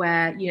science,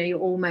 where you're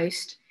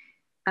almost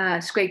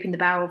scraping the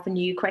barrel for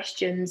new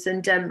questions.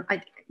 And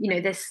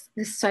there's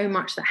so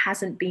much that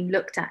hasn't been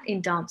looked at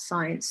in dance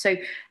science. So,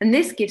 and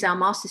this gives our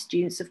master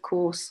students, of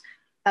course,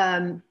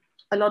 a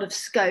lot of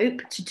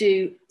scope to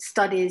do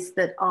studies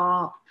that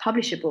are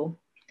publishable,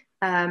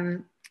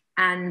 and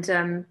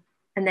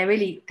they're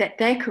really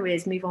their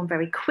careers move on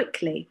very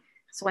quickly.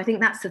 So I think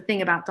that's the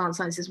thing about dance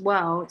science as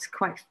well. It's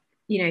quite,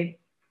 you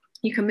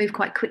can move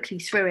quite quickly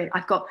through it.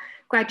 I've got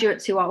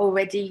graduates who are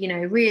already,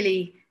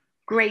 really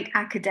great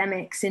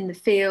academics in the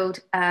field,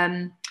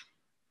 running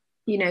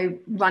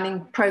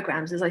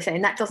programs, as I say,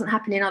 and that doesn't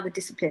happen in other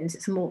disciplines.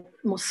 It's a more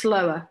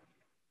slower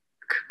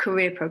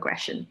career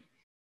progression.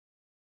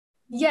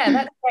 Yeah,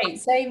 that's great.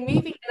 So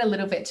moving in a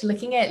little bit to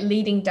looking at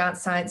leading dance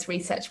science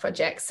research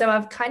projects. So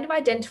I've kind of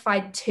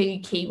identified two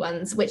key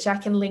ones, which I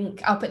can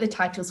link. I'll put the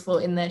titles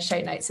for in the show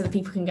notes so that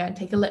people can go and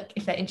take a look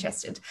if they're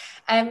interested.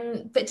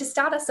 But to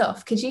start us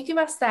off, could you give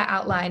us that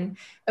outline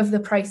of the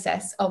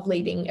process of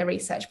leading a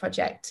research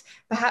project,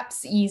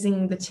 perhaps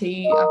using the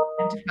two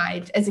I've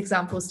identified as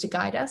examples to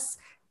guide us?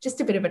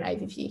 Just a bit of an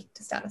overview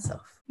to start us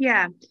off.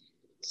 Yeah.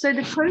 So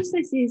the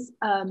process is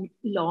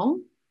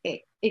long.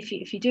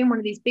 If you're doing one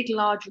of these big,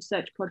 large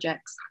research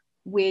projects,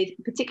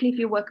 particularly if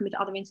you're working with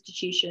other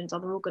institutions,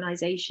 other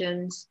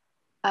organizations,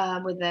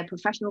 whether they're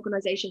professional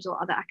organizations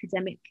or other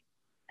academic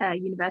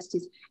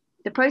universities,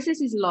 the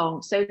process is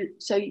long. So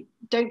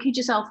don't kid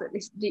yourself that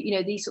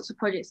these sorts of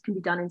projects can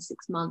be done in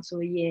 6 months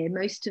or a year.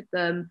 Most of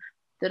them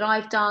that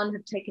I've done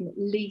have taken at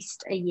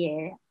least a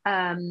year.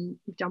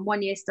 We've done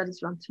 1 year studies,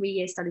 we've done 3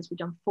 year studies, we've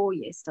done 4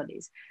 year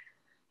studies.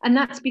 And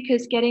that's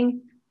because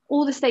getting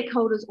all the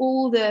stakeholders,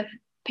 all the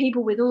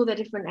people with all their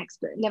different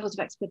levels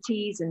of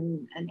expertise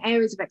and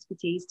areas of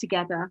expertise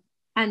together,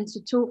 and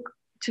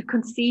to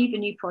conceive a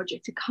new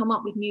project, to come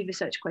up with new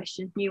research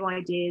questions, new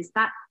ideas,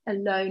 that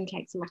alone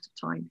takes a lot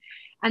of time.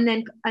 And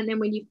then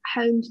when you've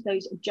honed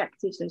those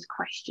objectives, those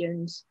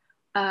questions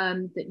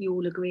that you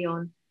all agree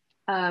on,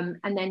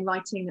 and then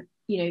writing,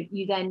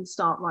 you then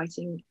start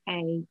writing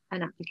an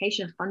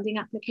application, a funding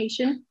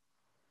application,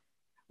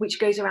 which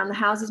goes around the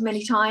houses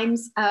many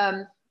times.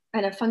 And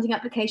a funding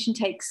application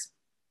takes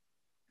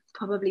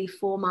probably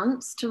 4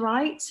 months to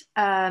write.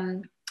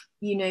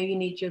 You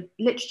need your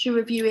literature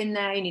review in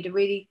there, you need a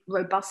really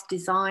robust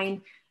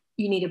design,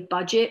 you need a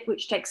budget,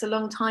 which takes a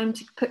long time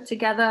to put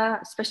together,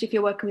 especially if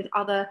you're working with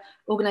other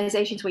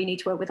organizations where you need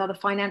to work with other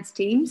finance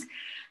teams.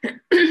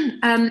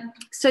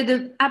 So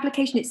the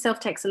application itself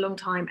takes a long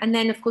time. And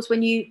then, of course,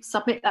 when you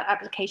submit that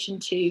application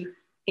to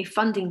a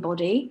funding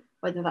body,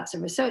 whether that's a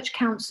research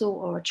council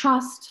or a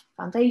trust,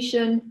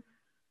 foundation,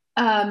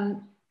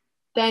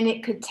 then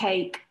it could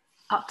take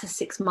up to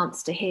 6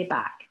 months to hear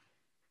back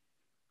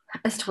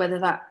as to whether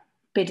that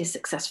bid is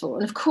successful.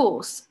 And of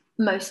course,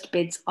 most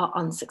bids are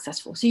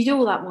unsuccessful. So you do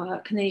all that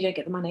work and then you don't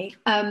get the money.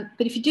 But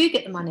if you do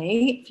get the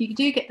money, if you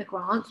do get the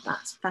grant,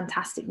 that's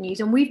fantastic news.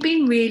 And we've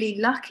been really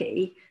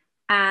lucky.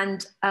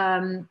 And,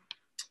 I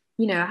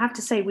have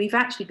to say, we've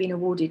actually been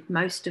awarded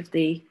most of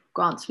the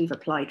grants we've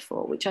applied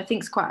for, which I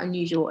think is quite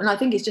unusual. And I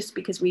think it's just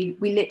because we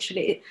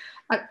literally,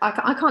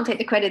 I can't take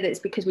the credit that it's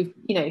because we've,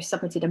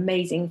 submitted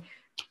amazing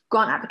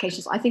grant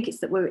applications. I think it's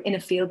that we're in a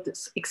field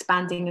that's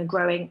expanding and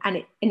growing,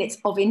 and it's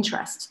of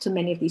interest to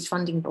many of these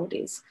funding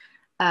bodies.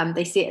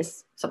 They see it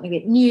as something a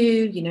bit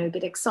new, a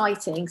bit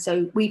exciting.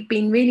 So we've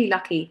been really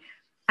lucky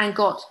and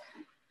got,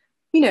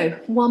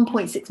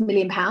 £1.6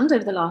 million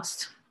over the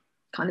last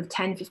kind of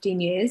 10, 15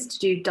 years to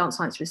do dance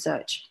science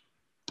research.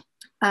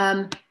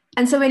 And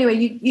so anyway,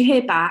 you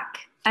hear back,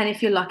 and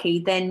if you're lucky,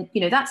 then,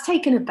 that's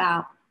taken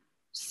about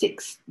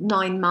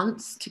 6-9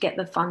 months to get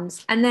the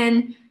funds.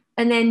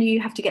 And then you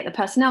have to get the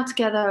personnel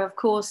together, of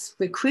course,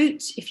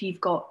 recruit. If you're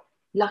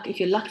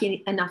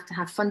lucky enough to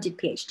have funded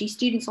PhD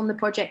students on the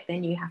project,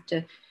 then you have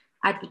to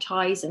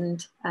advertise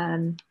and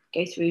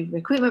go through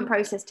recruitment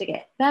process to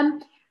get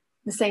them.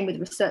 The same with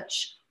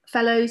research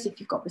fellows. If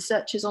you've got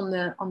researchers on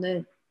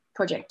the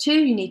project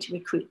too, you need to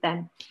recruit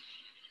them.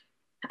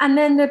 And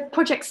then the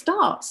project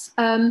starts.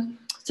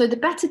 So the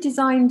better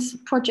designed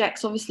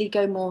projects obviously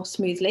go more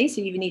smoothly.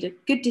 So you need a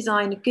good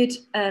design,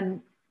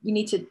 you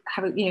need to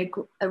have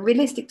a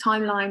realistic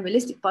timeline,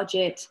 realistic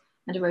budget,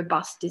 and a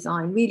robust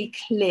design, really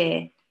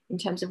clear in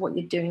terms of what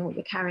you're doing, what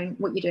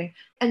you're doing.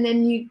 And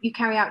then you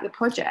carry out your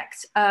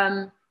project,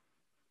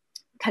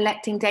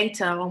 collecting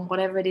data on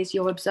whatever it is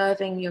you're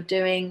observing, you're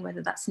doing,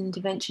 whether that's an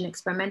intervention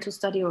experimental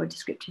study or a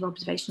descriptive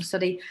observational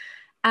study.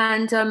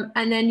 And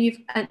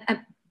then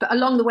but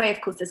along the way,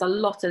 of course, there's a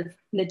lot of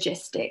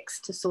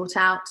logistics to sort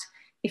out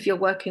if you're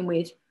working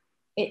with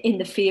in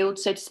the field,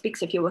 so to speak.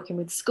 So if you're working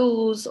with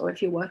schools or if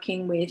you're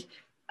working with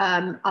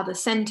other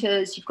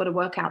centres, you've got to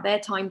work out their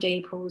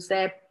timetables,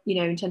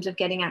 in terms of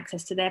getting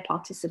access to their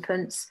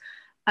participants.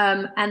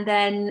 And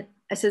then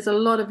so there's a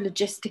lot of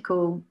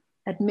logistical,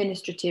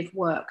 administrative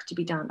work to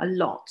be done, a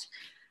lot.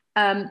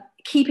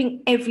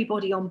 Keeping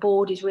everybody on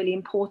board is really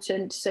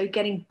important. So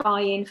getting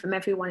buy-in from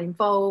everyone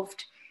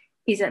involved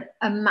is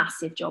a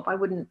massive job. I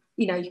wouldn't,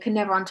 you can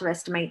never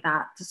underestimate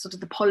that, the sort of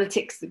the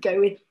politics that go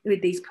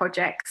with these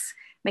projects,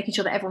 making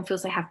sure that everyone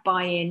feels they have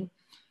buy-in,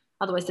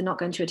 otherwise they're not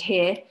going to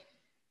adhere.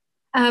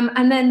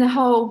 And then the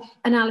whole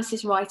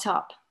analysis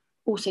write-up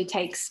also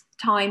takes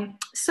time.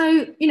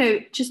 So,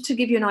 just to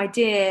give you an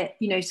idea,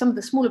 some of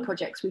the smaller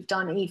projects we've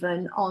done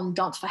even on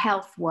Dance for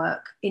Health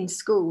work in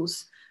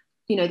schools,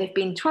 they've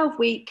been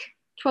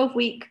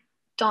 12-week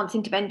dance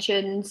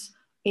interventions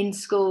in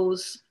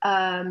schools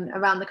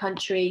around the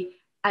country,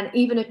 and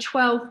even a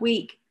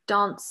 12-week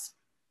dance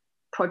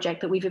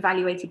project that we've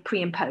evaluated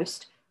pre and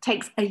post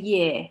takes a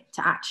year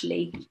to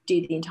actually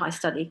do the entire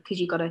study, because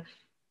you've got to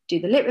do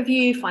the lit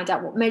review, find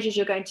out what measures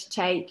you're going to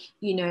take,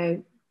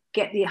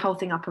 get the whole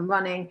thing up and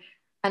running,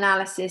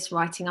 analysis,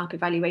 writing up,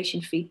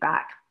 evaluation,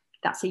 feedback.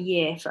 That's a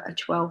year for a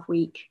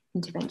 12-week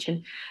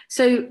intervention.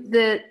 So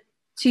the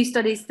two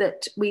studies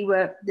that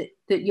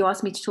you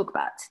asked me to talk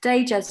about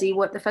today,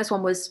 Jazzy, the first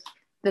one was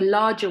the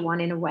larger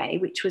one in a way,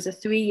 which was a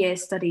 3-year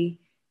study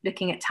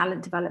looking at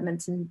talent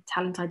development and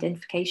talent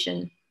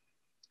identification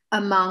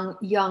among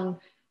young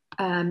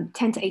 10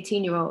 to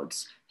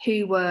 18-year-olds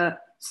who were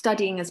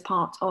studying as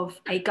part of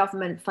a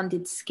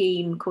government-funded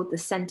scheme called the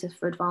Centre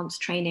for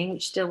Advanced Training,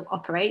 which still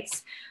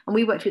operates. And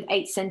we worked with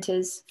 8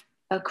 centres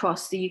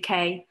across the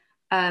UK,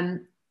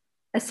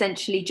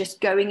 essentially just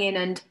going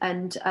in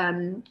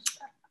and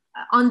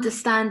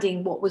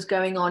understanding what was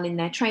going on in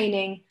their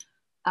training.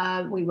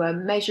 We were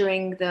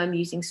measuring them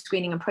using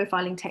screening and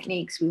profiling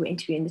techniques. We were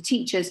interviewing the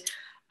teachers,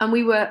 and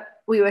we were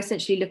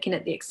essentially looking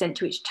at the extent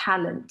to which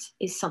talent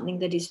is something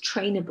that is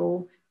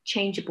trainable,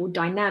 changeable,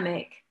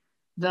 dynamic,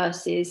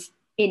 versus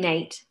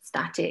innate,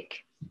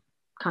 static,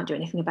 can't do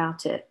anything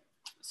about it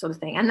sort of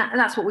thing. And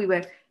that's what we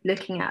were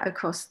looking at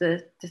across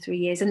the 3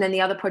 years. And then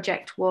the other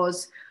project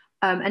was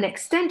an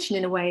extension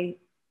in a way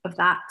of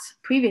that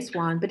previous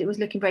one, but it was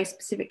looking very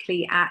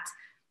specifically at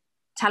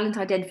talent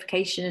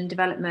identification and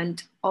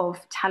development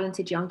of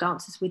talented young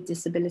dancers with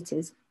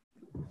disabilities.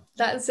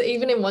 That's,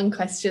 even in one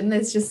question,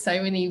 there's just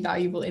so many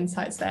valuable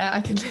insights there.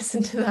 I could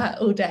listen to that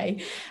all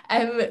day.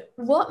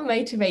 What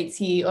motivates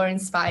you or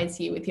inspires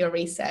you with your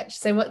research?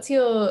 So what's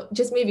your,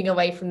 just moving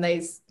away from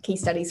those key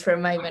studies for a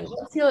moment,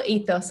 what's your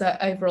ethos or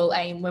overall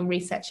aim when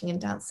researching in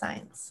dance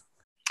science?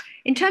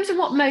 In terms of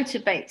what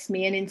motivates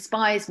me and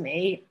inspires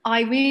me,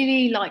 I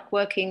really like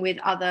working with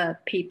other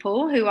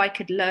people who I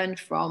could learn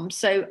from.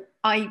 So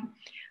I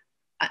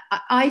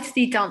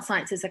see dance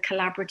science as a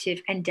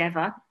collaborative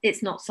endeavor.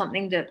 It's not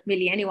something that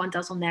really anyone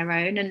does on their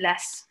own,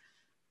 unless,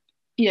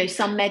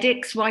 some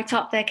medics write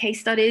up their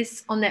case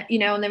studies on their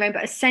own.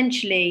 But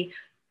essentially,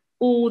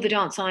 all the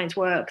dance science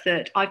work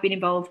that I've been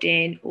involved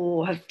in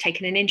or have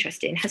taken an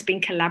interest in has been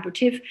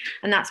collaborative.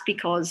 And that's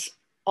because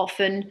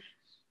often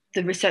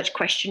the research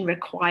question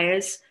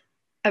requires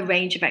a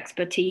range of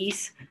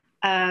expertise.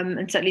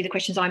 And certainly the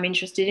questions I'm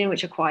interested in,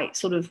 which are quite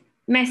sort of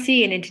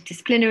messy and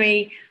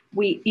interdisciplinary,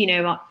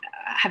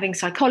 having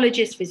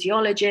psychologists,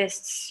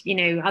 physiologists,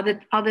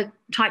 other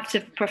types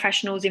of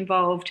professionals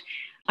involved,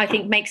 I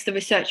think makes the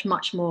research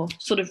much more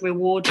sort of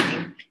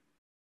rewarding.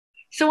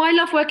 So I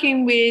love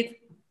working with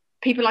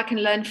people I can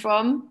learn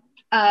from,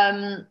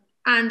 and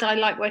I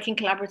like working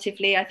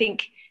collaboratively. I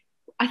think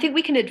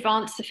we can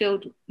advance the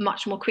field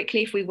much more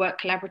quickly if we work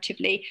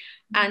collaboratively.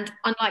 And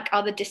unlike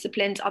other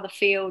disciplines, other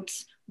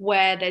fields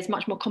where there's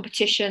much more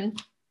competition,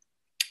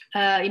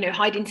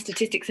 hiding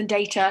statistics and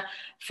data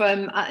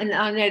from, and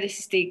I know this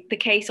is the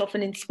case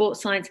often in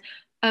sports science.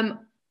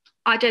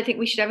 I don't think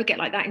we should ever get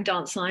like that in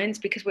dance science,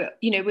 because we're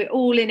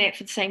all in it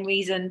for the same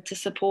reason, to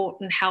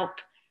support and help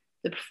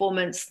the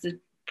performance, the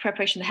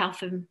preparation, the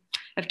health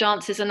of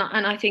dancers. And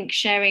I think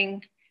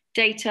sharing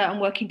data and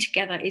working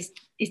together is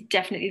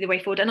definitely the way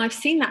forward. And I've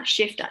seen that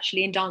shift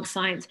actually in dance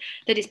science,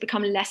 that it's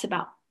become less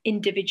about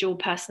individual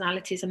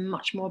personalities and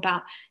much more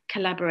about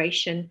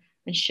collaboration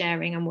and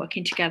sharing and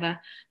working together.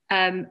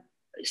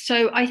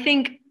 So I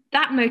think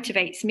that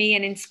motivates me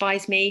and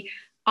inspires me.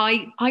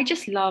 I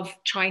just love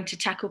trying to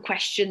tackle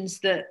questions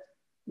that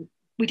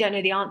we don't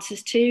know the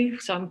answers to.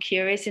 So I'm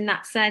curious in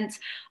that sense.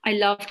 I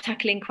love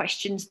tackling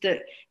questions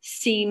that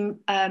seem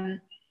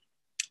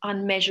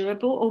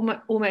unmeasurable,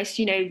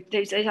 almost,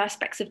 those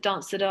aspects of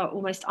dance that are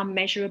almost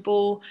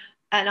unmeasurable.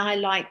 And I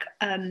like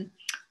the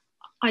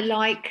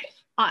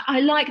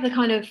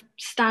kind of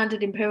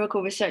standard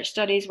empirical research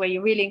studies where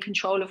you're really in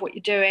control of what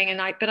you're doing.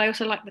 But I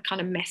also like the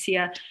kind of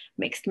messier,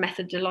 mixed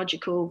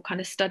methodological kind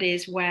of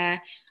studies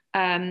where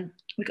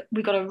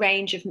we've got a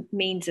range of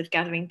means of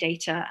gathering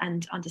data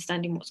and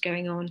understanding what's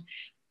going on.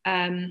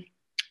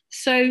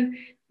 So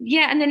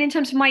yeah, and then in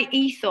terms of my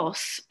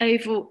ethos,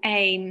 overall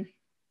aim,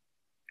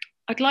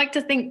 I'd like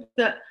to think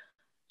that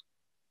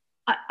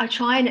I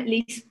try and at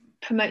least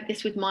promote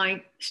this with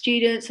my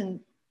students and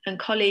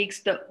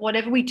colleagues, that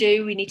whatever we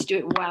do, we need to do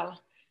it well.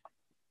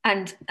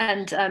 And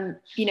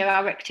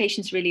our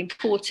reputation is really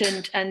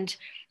important. And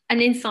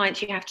in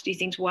science, you have to do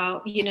things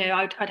well.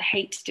 I'd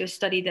hate to do a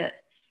study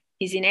that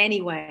is in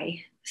any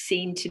way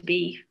seen to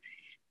be,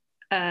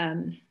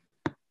 fudged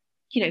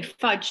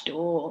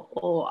or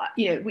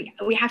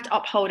we have to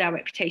uphold our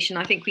reputation.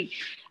 I think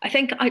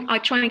I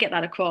try and get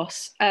that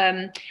across,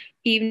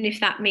 even if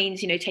that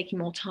means, taking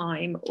more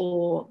time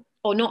or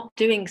not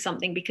doing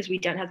something because we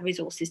don't have the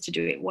resources to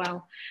do it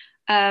well.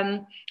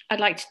 I'd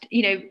like to,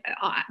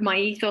 my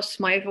ethos,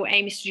 my overall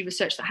aim is to do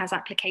research that has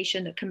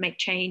application, that can make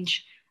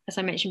change, as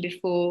I mentioned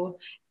before,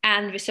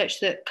 and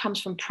research that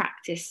comes from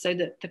practice, so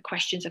that the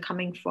questions are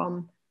coming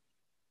from,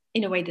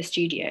 in a way, the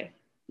studio,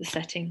 the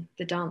setting,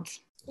 the dance.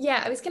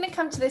 Yeah, I was going to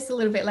come to this a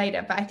little bit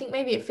later, but I think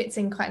maybe it fits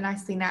in quite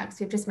nicely now because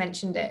we've just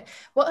mentioned it.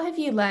 What have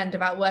you learned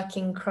about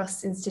working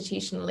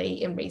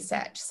cross-institutionally in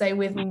research? So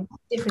with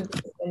different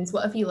disciplines,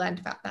 what have you learned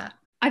about that?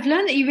 I've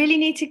learned that you really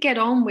need to get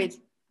on with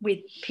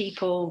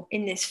people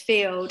in this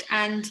field,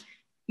 and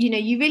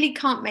you really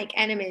can't make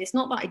enemies.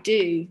 Not that I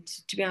do,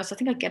 to be honest. I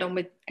think I get on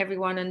with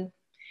everyone, and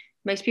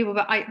most people,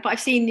 but I've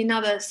seen in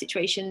other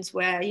situations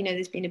where, you know,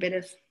 there's been a bit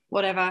of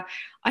whatever.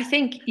 I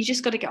think you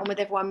just got to get on with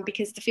everyone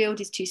because the field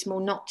is too small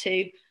not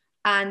to.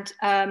 And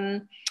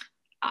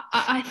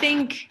I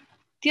think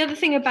the other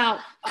thing about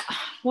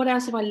what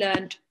else have I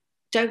learned?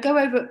 Don't go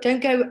over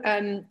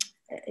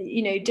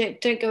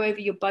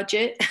your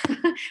budget.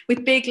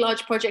 With big,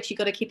 large projects, you've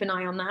got to keep an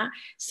eye on that.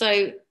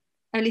 So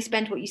only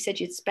spend what you said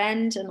you'd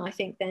spend. And I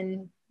think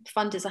then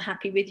funders are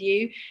happy with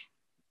you.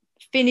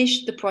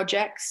 Finish the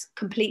projects,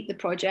 complete the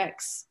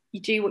projects. You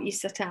do what you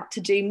set out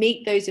to do,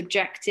 meet those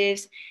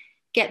objectives,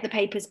 get the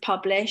papers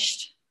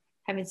published.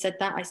 Having said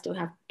that, I still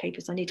have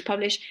papers I need to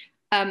publish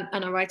and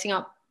I'm writing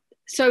up.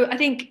 So I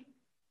think,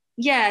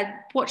 yeah,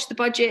 watch the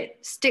budget,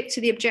 stick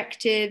to the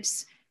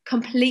objectives,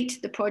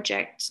 complete the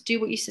project, do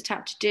what you set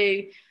out to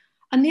do.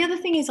 And the other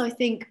thing is, I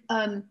think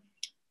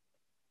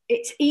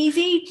it's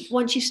easy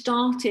once you've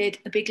started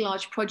a big,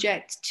 large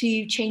project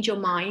to change your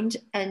mind.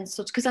 And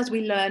sort of, because as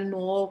we learn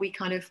more, we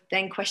kind of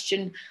then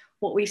question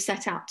what we've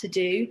set out to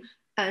do.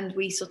 And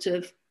we sort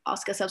of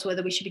ask ourselves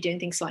whether we should be doing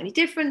things slightly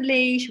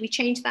differently. Should we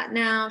change that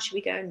now? Should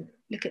we go and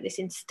look at this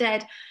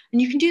instead? And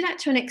you can do that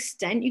to an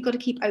extent. You've got to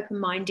keep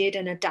open-minded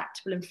and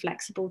adaptable and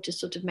flexible to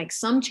sort of make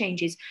some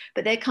changes.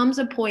 But there comes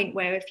a point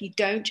where if you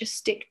don't just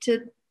stick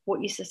to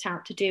what you set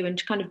out to do and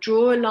to kind of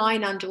draw a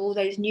line under all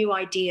those new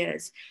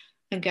ideas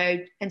and go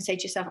and say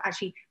to yourself,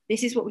 actually,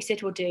 this is what we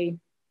said we'll do.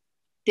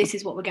 This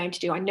is what we're going to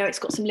do. I know it's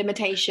got some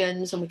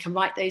limitations and we can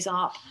write those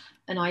up.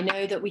 And I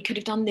know that we could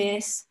have done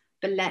this,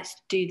 but let's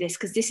do this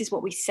because this is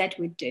what we said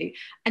we'd do.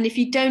 And if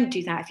you don't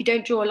do that, if you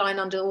don't draw a line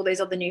under all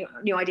those other new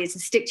ideas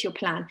and stick to your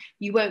plan,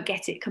 you won't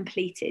get it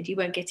completed. You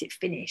won't get it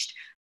finished.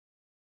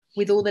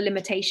 With all the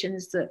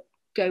limitations that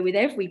go with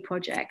every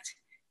project,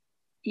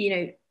 you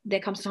know, there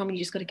comes a time when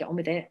you just got to get on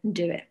with it and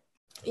do it.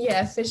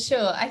 Yeah, for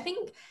sure. I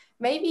think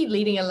maybe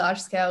leading a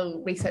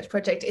large-scale research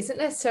project isn't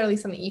necessarily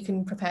something you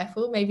can prepare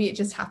for. Maybe it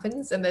just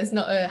happens and there's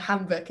not a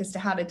handbook as to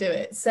how to do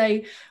it.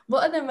 So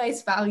what are the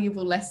most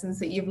valuable lessons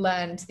that you've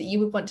learned that you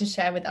would want to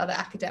share with other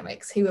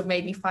academics who would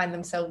maybe find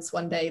themselves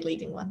one day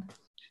leading one?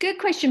 Good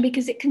question,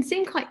 because it can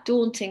seem quite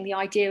daunting, the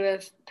idea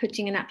of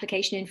putting an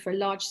application in for a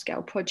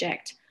large-scale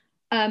project.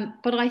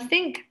 But I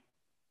think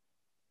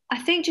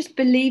just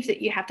believe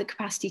that you have the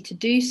capacity to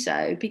do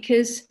so,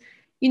 because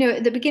you know,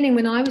 at the beginning,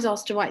 when I was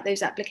asked to write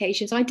those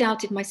applications, I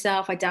doubted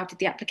myself. I doubted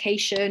the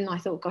application. I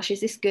thought, gosh, is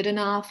this good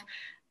enough?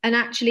 And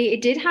actually,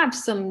 it did have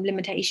some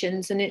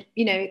limitations and it,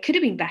 you know, it could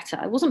have been better.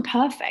 It wasn't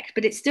perfect,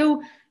 but it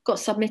still got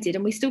submitted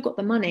and we still got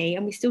the money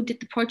and we still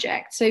did the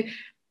project. So,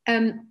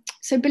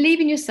 so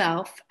believe in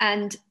yourself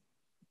and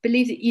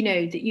believe that, you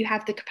know, that you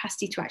have the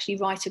capacity to actually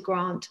write a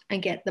grant and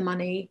get the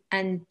money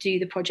and do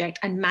the project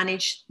and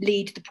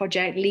lead the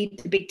project, lead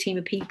the big team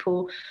of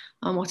people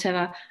and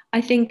whatever.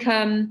 I think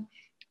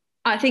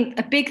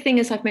a big thing,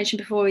 as I've mentioned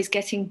before, is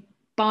getting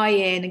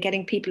buy-in and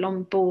getting people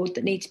on board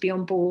that need to be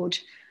on board,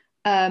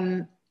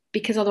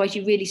 because otherwise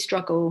you really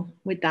struggle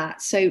with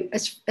that. So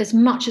as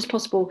much as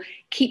possible,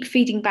 keep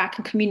feeding back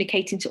and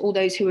communicating to all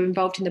those who are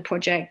involved in the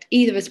project,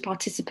 either as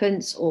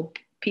participants or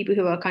people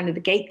who are kind of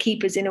the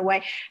gatekeepers in a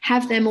way.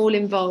 Have them all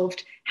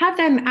involved. Have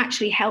them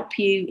actually help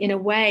you in a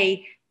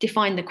way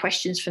define the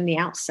questions from the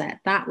outset.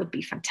 That would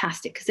be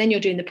fantastic, because then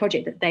you're doing the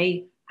project that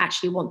they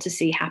actually want to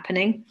see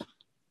happening.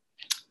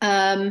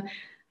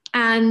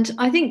 And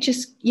I think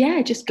just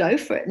go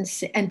for it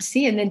and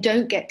see, and then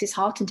don't get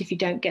disheartened if you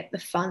don't get the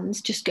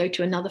funds. Just go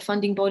to another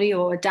funding body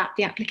or adapt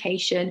the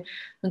application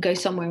and go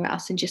somewhere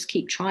else and just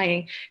keep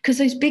trying, because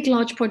those big,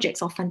 large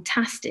projects are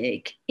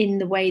fantastic in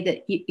the way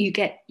that you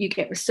get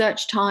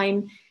research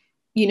time,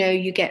 you know,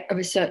 you get a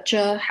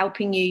researcher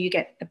helping you, you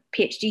get a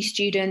PhD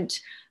student,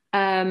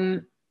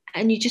 and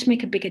you just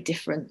make a bigger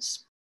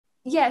difference.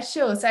 Yeah,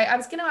 sure. So I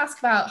was going to ask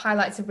about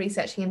highlights of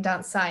researching in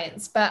dance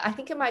science, but I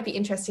think it might be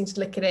interesting to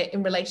look at it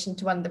in relation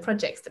to one of the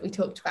projects that we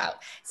talked about.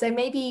 So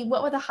maybe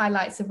what were the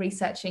highlights of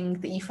researching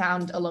that you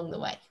found along the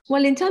way?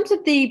 Well, in terms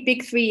of the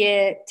big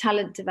 3-year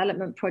talent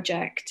development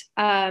project,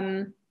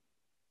 the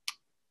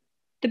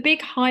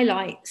big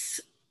highlights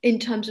in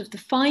terms of the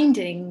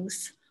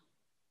findings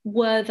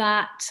were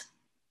that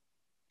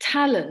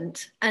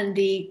talent and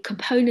the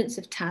components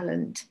of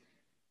talent,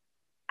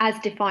 as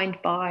defined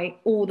by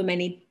all the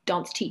many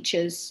dance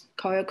teachers,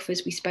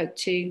 choreographers we spoke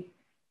to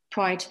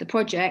prior to the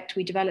project,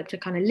 we developed a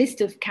kind of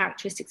list of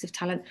characteristics of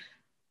talent.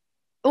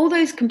 All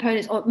those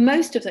components, or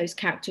most of those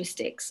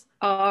characteristics,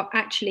 are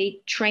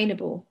actually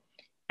trainable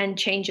and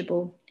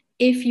changeable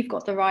if you've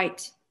got the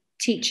right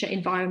teacher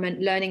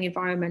environment, learning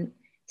environment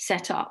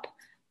set up.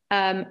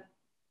 And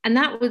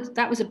that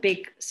was a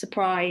big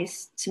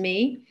surprise to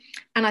me.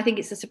 And I think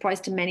it's a surprise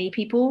to many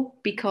people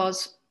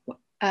because,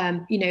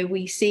 you know,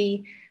 we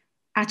see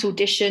at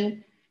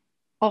audition,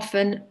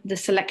 often the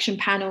selection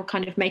panel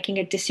kind of making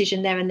a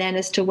decision there and then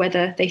as to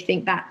whether they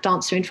think that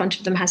dancer in front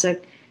of them has a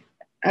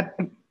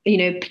you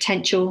know,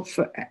 potential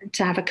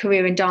to have a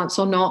career in dance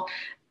or not,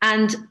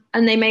 and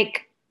they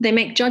make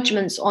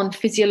judgments on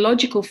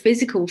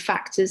physical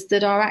factors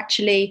that are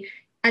actually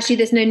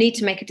there's no need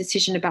to make a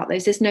decision about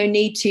those. There's no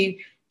need to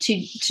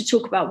to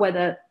talk about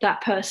whether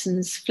that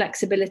person's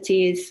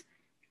flexibility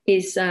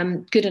is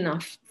good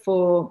enough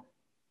for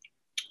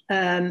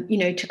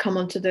to come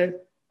onto the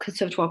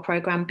conservatoire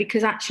program,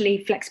 because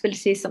actually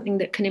flexibility is something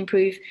that can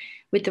improve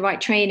with the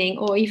right training,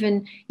 or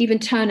even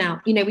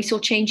turnout. We saw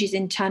changes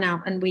in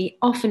turnout, and we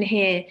often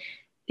hear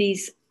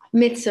these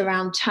myths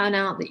around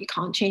turnout, that you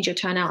can't change your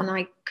turnout, and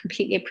I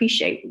completely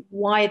appreciate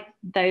why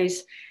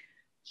those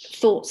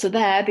thoughts are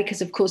there,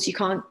 because of course you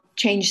can't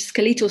change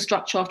skeletal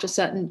structure after a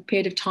certain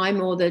period of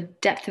time, or the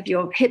depth of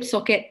your hip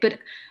socket, but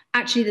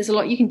actually there's a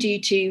lot you can do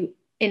to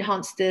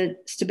enhance the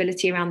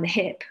stability around the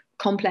hip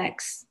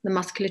complex, the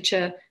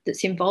musculature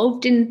that's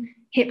involved in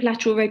hip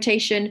lateral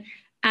rotation,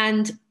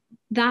 and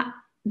that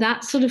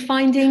sort of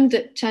finding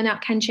that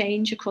turnout can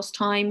change across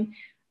time,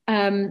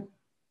 can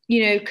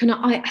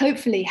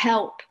hopefully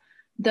help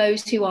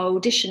those who are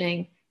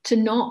auditioning to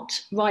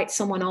not write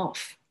someone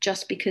off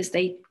just because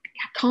they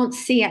can't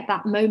see at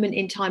that moment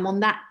in time, on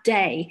that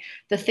day,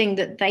 the thing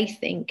that they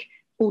think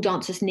all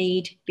dancers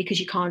need, because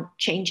you can't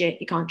change it,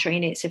 you can't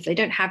train it. So if they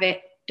don't have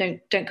it,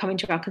 don't come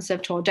into our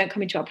conservatoire, don't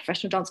come into our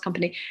professional dance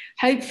company.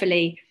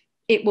 Hopefully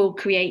it will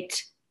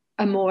create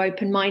a more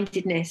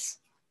open-mindedness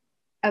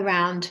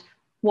around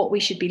what we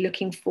should be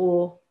looking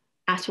for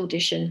at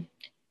audition,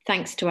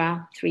 thanks to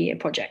our 3-year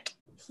project.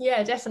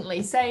 Yeah,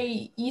 definitely. So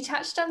you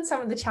touched on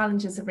some of the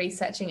challenges of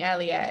researching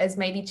earlier, as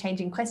maybe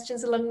changing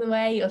questions along the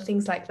way or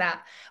things like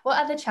that.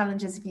 What other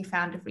challenges have you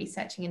found of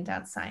researching in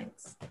dance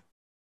science?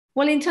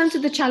 Well, in terms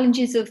of the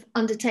challenges of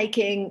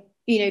undertaking,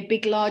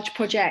 big, large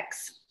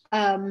projects,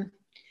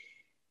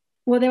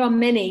 well, there are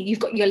many. You've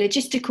got your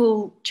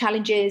logistical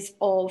challenges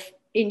of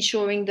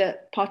ensuring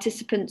that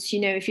participants,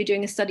 if you're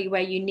doing a study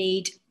where you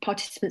need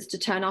participants to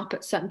turn up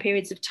at certain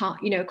periods of time,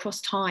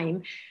 across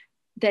time,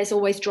 there's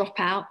always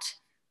dropout.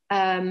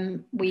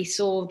 We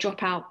saw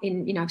dropout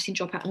in, I've seen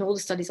dropout in all the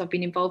studies I've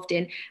been involved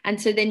in. And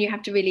so then you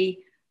have to really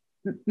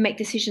make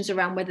decisions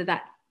around whether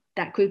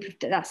that group of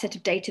that set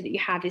of data that you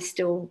have is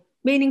still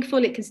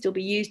meaningful. It can still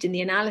be used in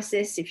the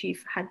analysis if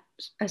you've had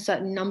a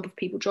certain number of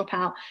people drop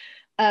out.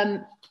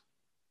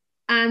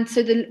 And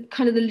so the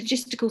kind of the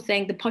logistical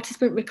thing, the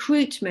participant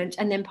recruitment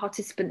and then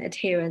participant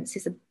adherence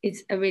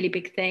is a really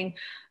big thing.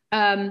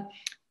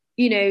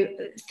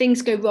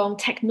 Things go wrong,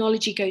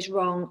 technology goes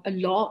wrong a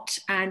lot,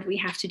 and we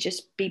have to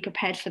just be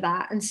prepared for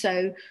that. And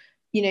so,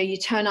 you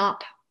turn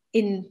up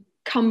in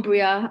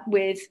Cumbria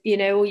with,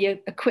 all your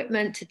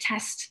equipment to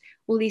test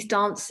all these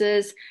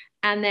dancers,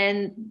 and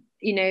then,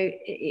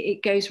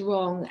 it goes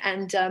wrong,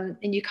 and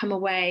you come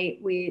away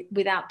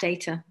without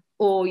data,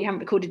 or you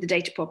haven't recorded the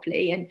data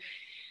properly. And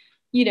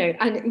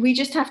and we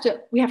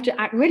have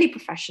to act really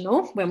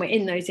professional when we're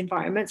in those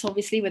environments,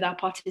 obviously, with our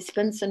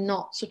participants, and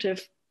not sort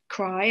of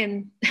cry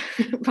and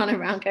run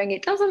around going,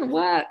 it doesn't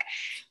work.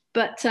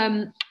 But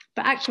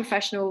act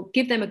professional,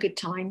 give them a good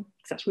time,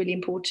 because that's really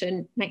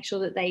important. Make sure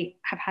that they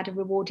have had a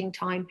rewarding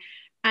time,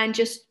 and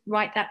just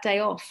write that day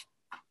off.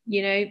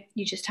 You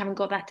just haven't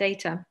got that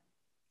data.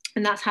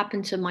 And that's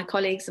happened to my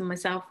colleagues and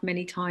myself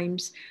many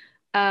times.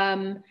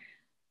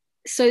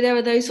 So there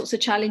are those sorts of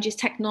challenges,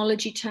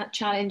 technology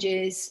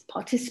challenges,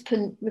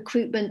 participant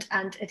recruitment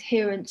and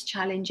adherence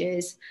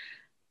challenges.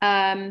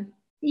 And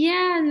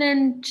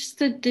then just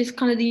the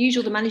kind of the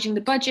usual, the managing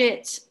the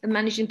budget,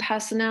 managing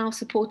personnel,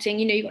 supporting,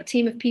 you've got a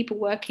team of people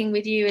working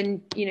with you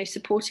and,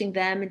 supporting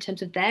them in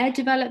terms of their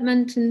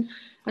development and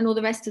all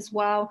the rest as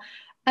well.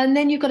 And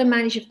then you've got to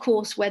manage, of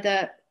course,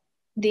 whether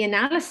the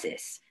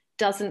analysis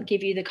doesn't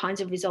give you the kinds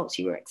of results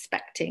you were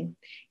expecting.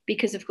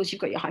 Because of course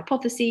you've got your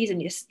hypotheses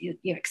and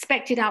your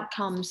expected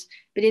outcomes,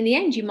 but in the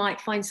end you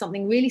might find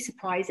something really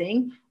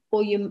surprising,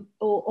 or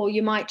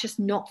you might just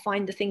not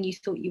find the thing you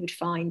thought you would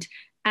find,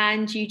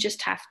 and you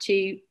just have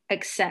to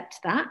accept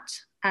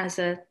that as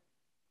a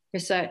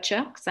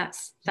researcher,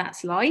 because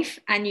that's life,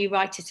 and you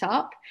write it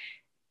up,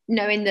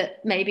 knowing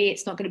that maybe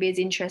it's not going to be as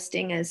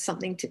interesting as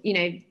something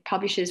to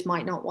publishers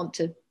might not want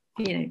to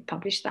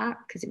publish that,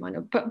 because it might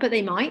not, but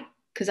they might,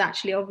 because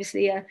actually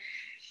obviously a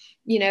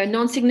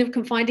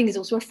non-significant finding is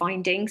also a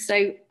finding.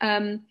 So,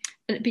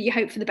 but you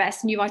hope for the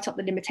best, and you write up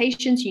the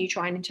limitations, and you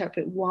try and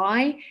interpret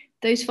why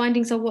those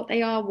findings are what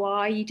they are,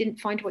 why you didn't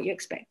find what you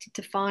expected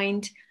to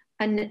find.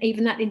 And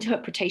even that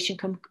interpretation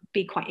can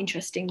be quite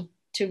interesting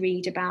to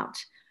read about.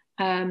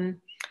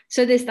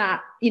 So there's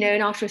that,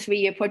 and after a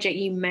 3-year project,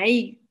 you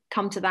may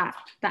come to that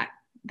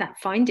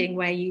finding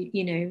where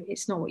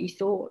it's not what you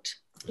thought.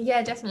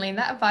 Yeah, definitely. And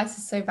that advice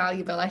is so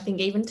valuable, I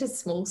think, even to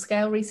small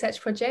scale research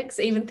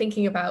projects, even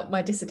thinking about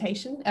my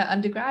dissertation at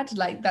undergrad,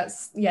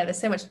 there's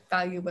so much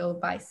valuable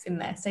advice in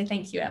there. So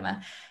thank you,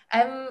 Emma.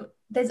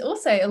 There's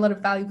also a lot of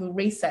valuable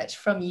research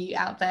from you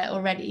out there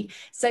already.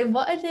 So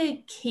what are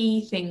the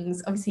key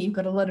things, obviously you've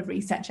got a lot of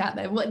research out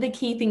there, what are the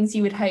key things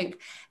you would hope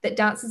that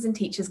dancers and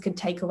teachers could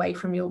take away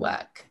from your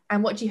work?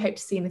 And what do you hope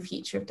to see in the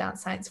future of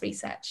dance science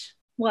research?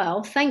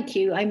 Well, thank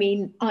you. I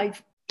mean,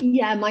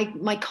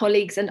 my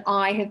colleagues and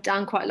I have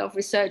done quite a lot of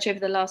research over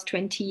the last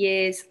 20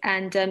 years,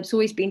 and it's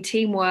always been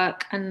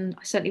teamwork, and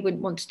I certainly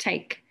wouldn't want to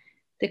take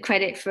the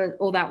credit for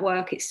all that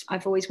work.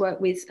 I've always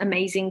worked with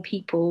amazing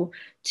people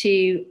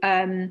to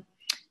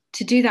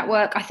do that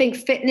work. I think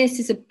fitness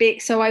is a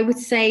bit, so I would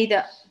say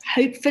that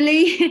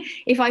hopefully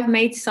if I've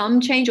made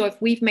some change, or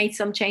if we've made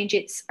some change,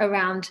 it's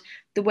around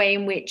the way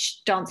in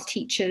which dance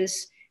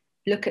teachers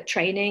look at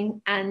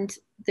training and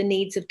the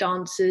needs of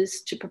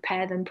dancers to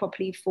prepare them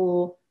properly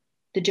for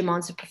the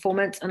demands of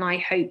performance. And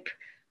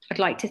I'd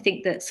like to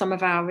think that some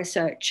of our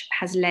research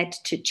has led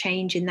to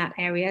change in that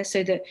area,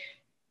 so that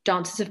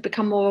dancers have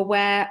become more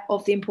aware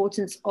of the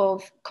importance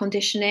of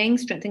conditioning,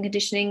 strength and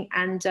conditioning,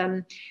 and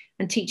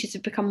teachers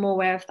have become more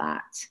aware of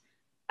that.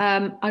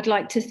 I'd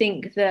like to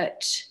think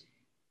that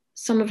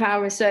some of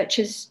our research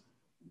has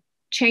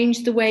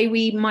changed the way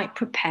we might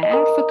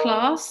prepare for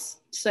class.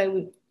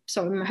 So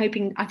I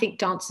think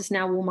dancers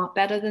now warm up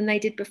better than they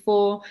did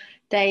before.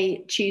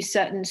 They choose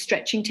certain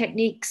stretching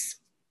techniques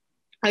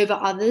over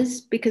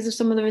others because of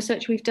some of the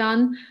research we've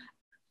done.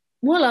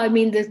 Well, I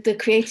mean, the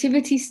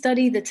creativity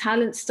study, the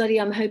talent study,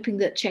 I'm hoping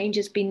that change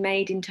has been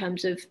made in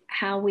terms of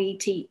how we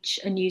teach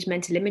and use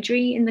mental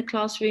imagery in the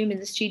classroom, in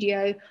the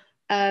studio,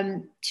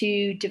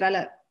 to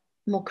develop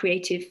more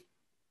creative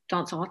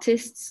dance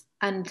artists.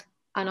 And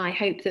I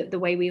hope that the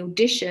way we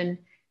audition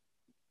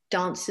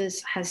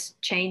dancers has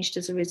changed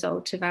as a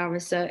result of our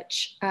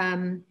research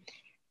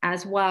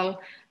as well.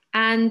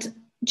 And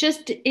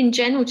just in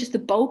general, just the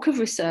bulk of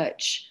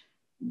research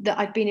that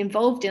I've been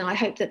involved in, I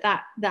hope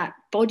that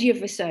body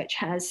of research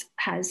has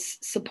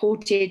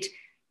supported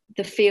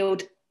the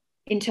field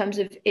in terms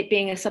of it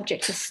being a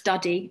subject to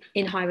study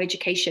in higher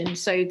education.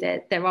 So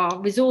that there are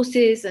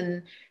resources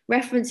and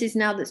references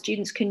now that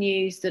students can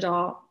use that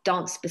are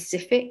dance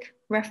specific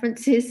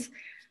references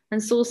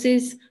and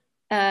sources.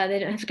 They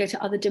don't have to go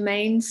to other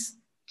domains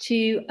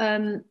to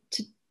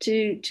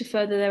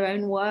further their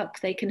own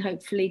work. They can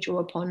hopefully draw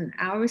upon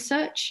our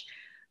research.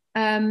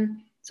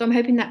 So I'm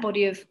hoping that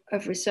body of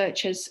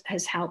research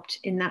has helped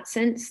in that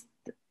sense.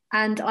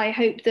 And I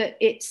hope that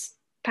it's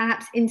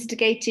perhaps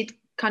instigated,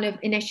 kind of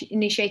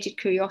initiated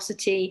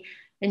curiosity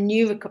and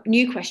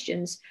new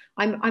questions.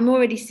 I'm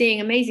already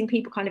seeing amazing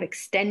people kind of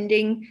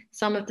extending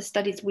some of the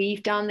studies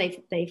we've done.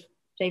 They've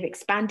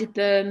expanded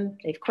them,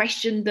 they've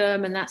questioned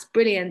them, and that's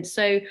brilliant.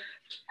 So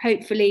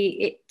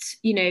hopefully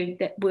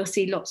that we'll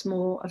see lots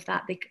more of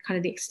that, the kind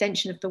of the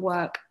extension of the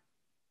work.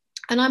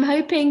 And I'm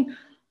hoping,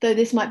 though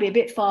this might be a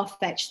bit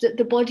far-fetched, that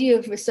the body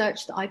of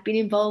research that I've been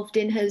involved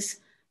in has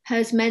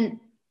meant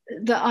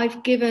that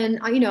I've given,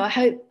 I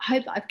hope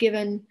I've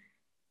given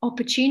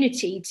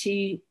opportunity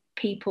to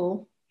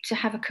people to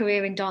have a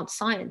career in dance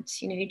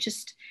science.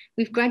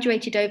 We've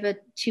graduated over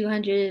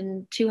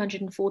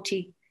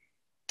 240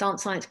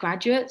 dance science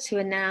graduates who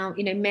are now,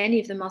 many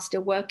of them are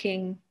still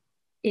working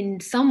in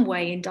some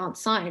way in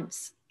dance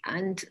science,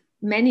 and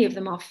many of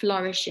them are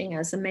flourishing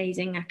as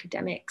amazing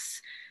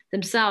academics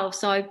themselves.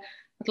 So I'd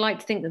like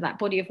to think that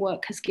body of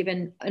work has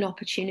given an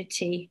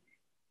opportunity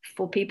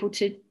for people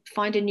to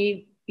find a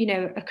new,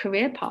 a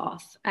career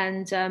path,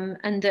 and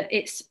that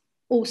it's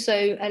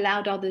also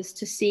allowed others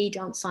to see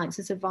dance science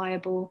as a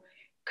viable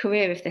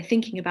career if they're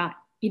thinking about,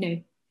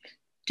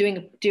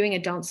 doing a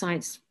dance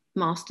science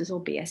master's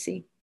or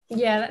BSc.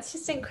 Yeah, that's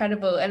just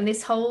incredible. And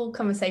this whole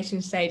conversation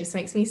today just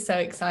makes me so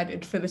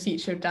excited for the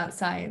future of dance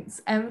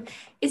science.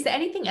 Is there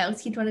anything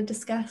else you'd want to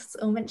discuss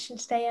or mention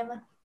today,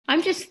 Emma?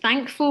 I'm just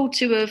thankful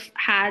to have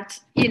had,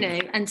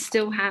 and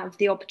still have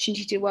the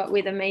opportunity to work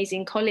with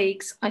amazing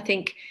colleagues. I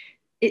think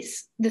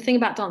it's the thing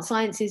about dance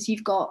science is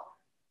you've got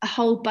a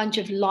whole bunch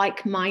of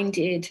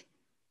like-minded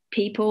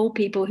people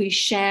who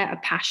share a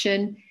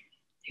passion,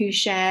 who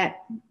share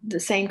the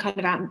same kind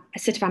of a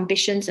set of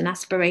ambitions and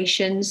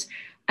aspirations.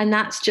 And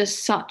that's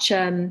just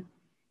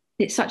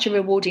it's such a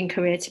rewarding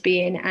career to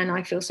be in. And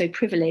I feel so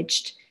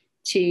privileged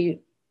to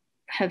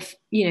have,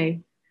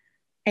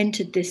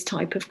 entered this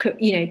type of,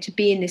 to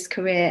be in this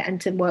career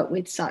and to work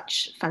with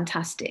such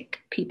fantastic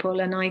people.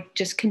 And I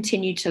just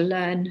continue to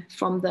learn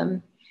from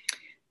them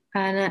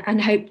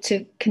and hope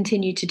to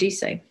continue to do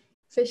so.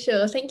 For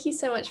sure. Thank you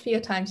so much for your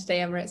time today,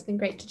 Emma. It's been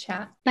great to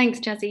chat. Thanks,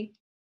 Jazzy.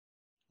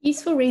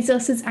 Useful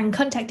resources and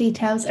contact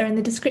details are in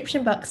the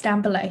description box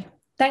down below.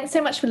 Thanks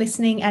so much for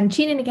listening, and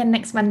tune in again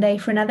next Monday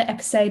for another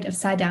episode of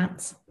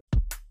SciDance.